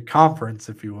 Yeah. a conference,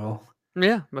 if you will.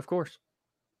 Yeah. Of course.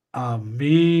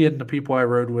 Me and the people I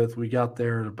rode with, we got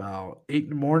there at about 8 in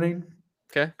the morning.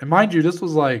 Okay. And mind you, this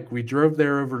was like we drove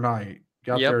there overnight,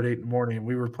 got there Yep. at 8 in the morning, and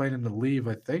we were planning to leave,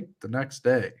 I think, the next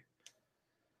day.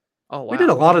 Oh We did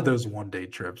a wow. lot of those one-day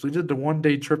trips. We did the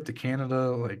one-day trip to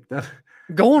Canada, like that.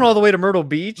 Going all the Uh, way to Myrtle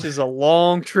Beach is a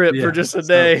long trip for yeah. just a So,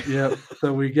 day. yeah.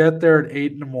 So we get there at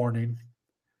 8 in the morning,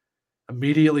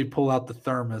 immediately pull out the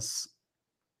thermos,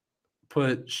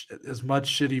 put as much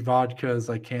shitty vodka as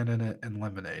I can in it and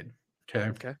lemonade. Okay.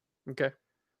 Okay. Okay.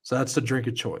 So that's the drink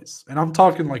of choice. And I'm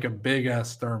talking like a big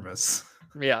ass thermos.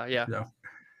 Yeah. Yeah. You know.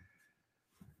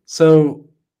 So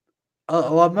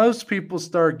most people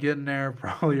start getting there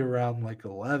probably around like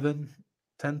 11,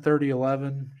 10:30,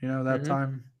 11. That Hmm.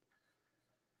 time.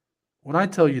 When I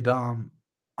tell you, Dom,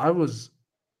 I was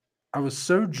I was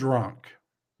so drunk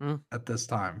Mm. at this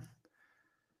time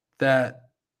that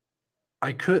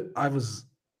I was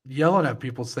yelling at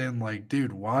people saying like,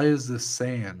 "Dude, why is this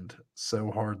sand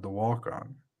so hard to walk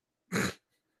on?"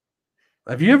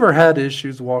 Have you ever had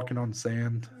issues walking on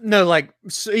sand? No, like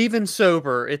even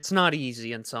sober, it's not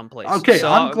easy in some places. Okay,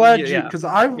 So I'm glad you yeah. because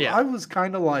I Yeah. I was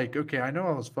kind of like, okay, I know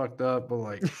I was fucked up, but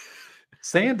like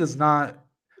sand is not.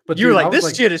 But You were dude, I like, was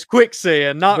this like, shit is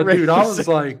quicksand, not but dude, I regular was sand.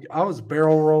 like, I was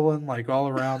barrel rolling like all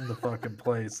around the fucking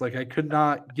place. Like I could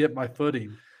not get my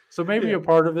footing. So maybe Yeah. a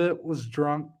part of it was Of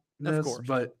drunkenness, course.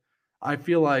 but I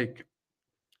feel like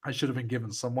I should have been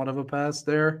given somewhat of a pass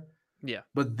there. Yeah.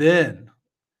 But then,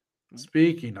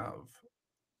 speaking of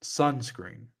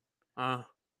sunscreen, Uh,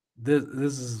 this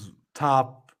is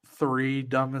top three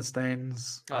dumbest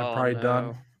things I've oh probably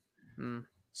done. no. Mm.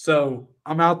 So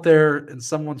I'm out there and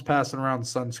someone's passing around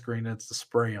sunscreen. It's the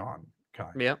spray on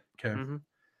kind. Yep. Okay. Hmm.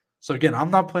 So again,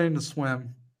 I'm not planning to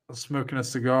swim. I'm smoking a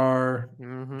cigar,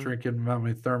 Hmm. drinking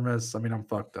my thermos. I mean, I'm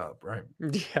fucked up, right?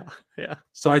 Yeah. Yeah.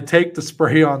 So I take the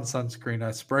spray on sunscreen.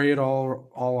 I spray it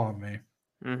all on me,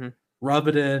 Hmm. rub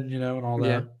it in, and all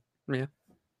Yeah. that. Yeah.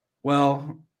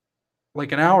 Well,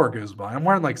 like an hour goes by. I'm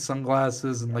wearing like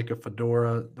sunglasses and like a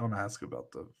fedora. Don't ask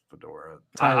about the fedora.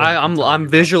 Tyler can tell I'm you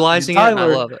about. visualizing it and I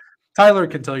Tyler love it. Tyler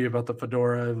can tell you about the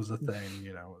fedora. It was a thing.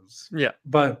 It was. Yeah.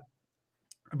 But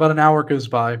about an hour goes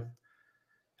by. And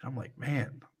I'm like,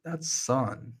 man, that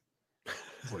sun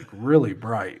is like really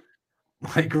bright.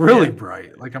 Like really Yeah.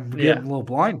 bright. Like I'm getting Yeah. a little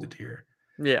blinded here.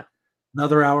 Yeah.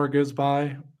 Another hour goes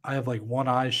by. I have like one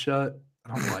eye shut,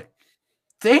 and I'm like,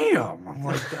 damn. I'm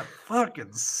like, that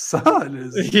fucking sun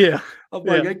is. Yeah. I'm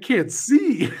like, Yeah. I can't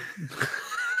see.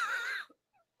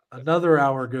 Another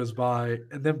hour goes by,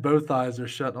 and then both eyes are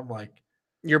shut. I'm like,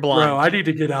 You're bro, blind. I need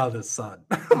to get out of this sun.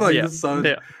 I'm like, Yeah. the sun.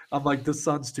 Yeah. I'm like, the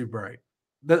sun's too bright.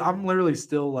 That I'm literally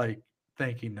still like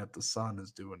thinking that the sun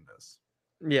is doing this.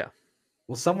 Yeah.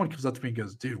 Well, someone comes up to me and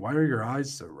goes, dude, why are your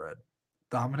eyes so red?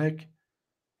 Dominic,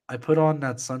 I put on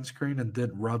that sunscreen and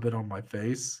didn't rub it on my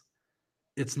face.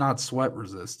 it's not sweat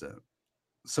resistant.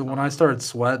 So when I Oh. started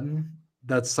sweating,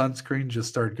 that sunscreen just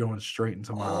started going straight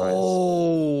into my eyes.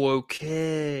 Oh,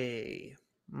 okay.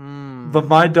 But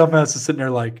my Mm. dumbass is sitting there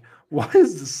like, why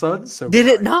is the sun so Did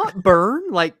it bright? not burn?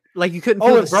 Like you couldn't Oh,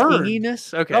 feel the it burned.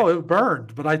 stinginess? Okay. No, it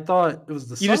burned, but I thought it was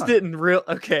the You just sun. didn't real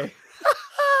okay.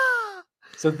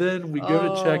 So then we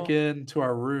go to check Oh. in to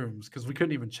our rooms because we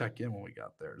couldn't even check in when we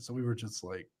got there. So we were just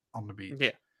like on the beach.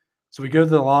 Yeah. So we go to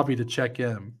the lobby to check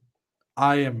in.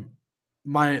 I am,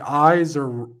 my eyes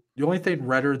are, the only thing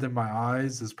redder than my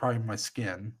eyes is probably my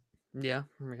skin. Yeah.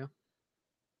 There we go.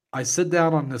 I sit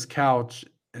down on this couch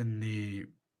in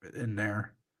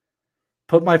there,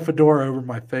 put my fedora over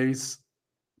my face,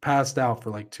 passed out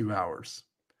for like 2 hours.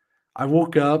 I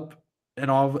woke up and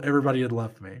everybody had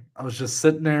left me. I was just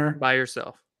sitting there By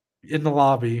yourself. in the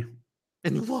lobby,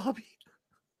 In the lobby.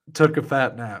 took a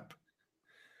fat nap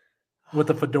with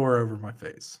a fedora over my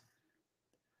face.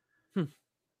 Hmm.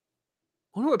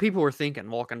 Wonder what people were thinking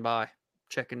walking by,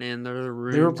 checking in their They were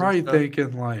rooms and probably stuff.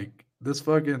 thinking like this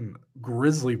fucking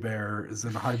grizzly bear is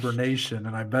in hibernation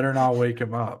and I better not wake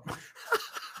him up.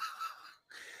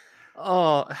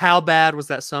 Oh, how bad was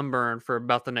that sunburn for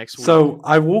about the next week? So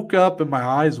I woke up and my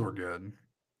eyes were good.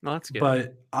 Oh, that's good.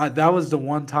 But that was the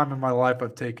one time in my life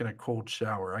I've taken a cold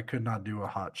shower. I could not do a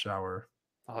hot shower.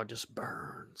 Oh, it just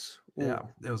burns. Yeah,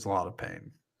 Ooh. it was a lot of pain.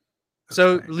 It was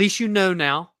So at pain. least you know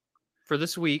now for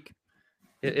this week,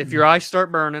 if your eyes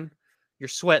start burning, you're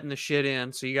sweating the shit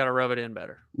in, so you got to rub it in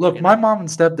better. Look, You my know? mom and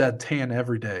stepdad tan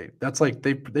every day. That's like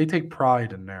they take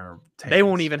pride in their They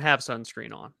won't tans. even have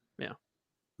sunscreen on. Yeah.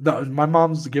 No, my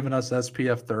mom's giving us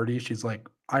SPF 30. She's like,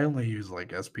 I only use like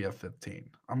SPF 15.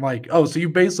 I'm like, oh, so you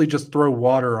basically just throw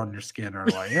water on your skin or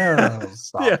like, yeah, Yeah.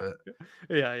 stop it.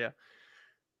 Yeah.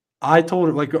 I told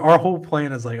her like our whole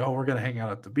plan is like, oh, we're gonna hang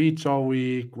out at the beach all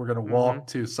week. We're gonna Mm-hmm. walk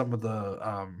to some of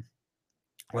the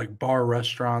like bar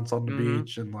restaurants on the Mm-hmm.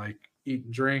 beach and like eat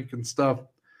and drink and stuff.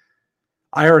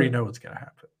 I already know what's gonna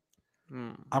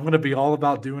happen. I'm gonna be all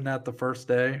about doing that the first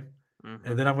day, Mm-hmm.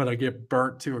 and then I'm gonna get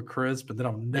burnt to a crisp, and then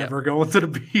I'm Yep. never going to the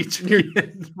beach again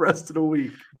the rest of the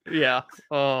week. Yeah.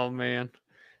 Oh man.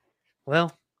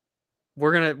 Well,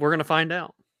 we're gonna find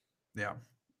out. Yeah.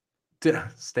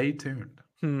 Stay tuned.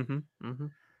 Mm-hmm. Mm-hmm.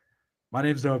 My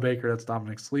name's Noah Baker. That's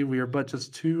Dominic Slee. We are but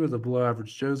just two of the below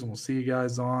average Joes, and we'll see you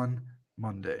guys on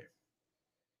Monday.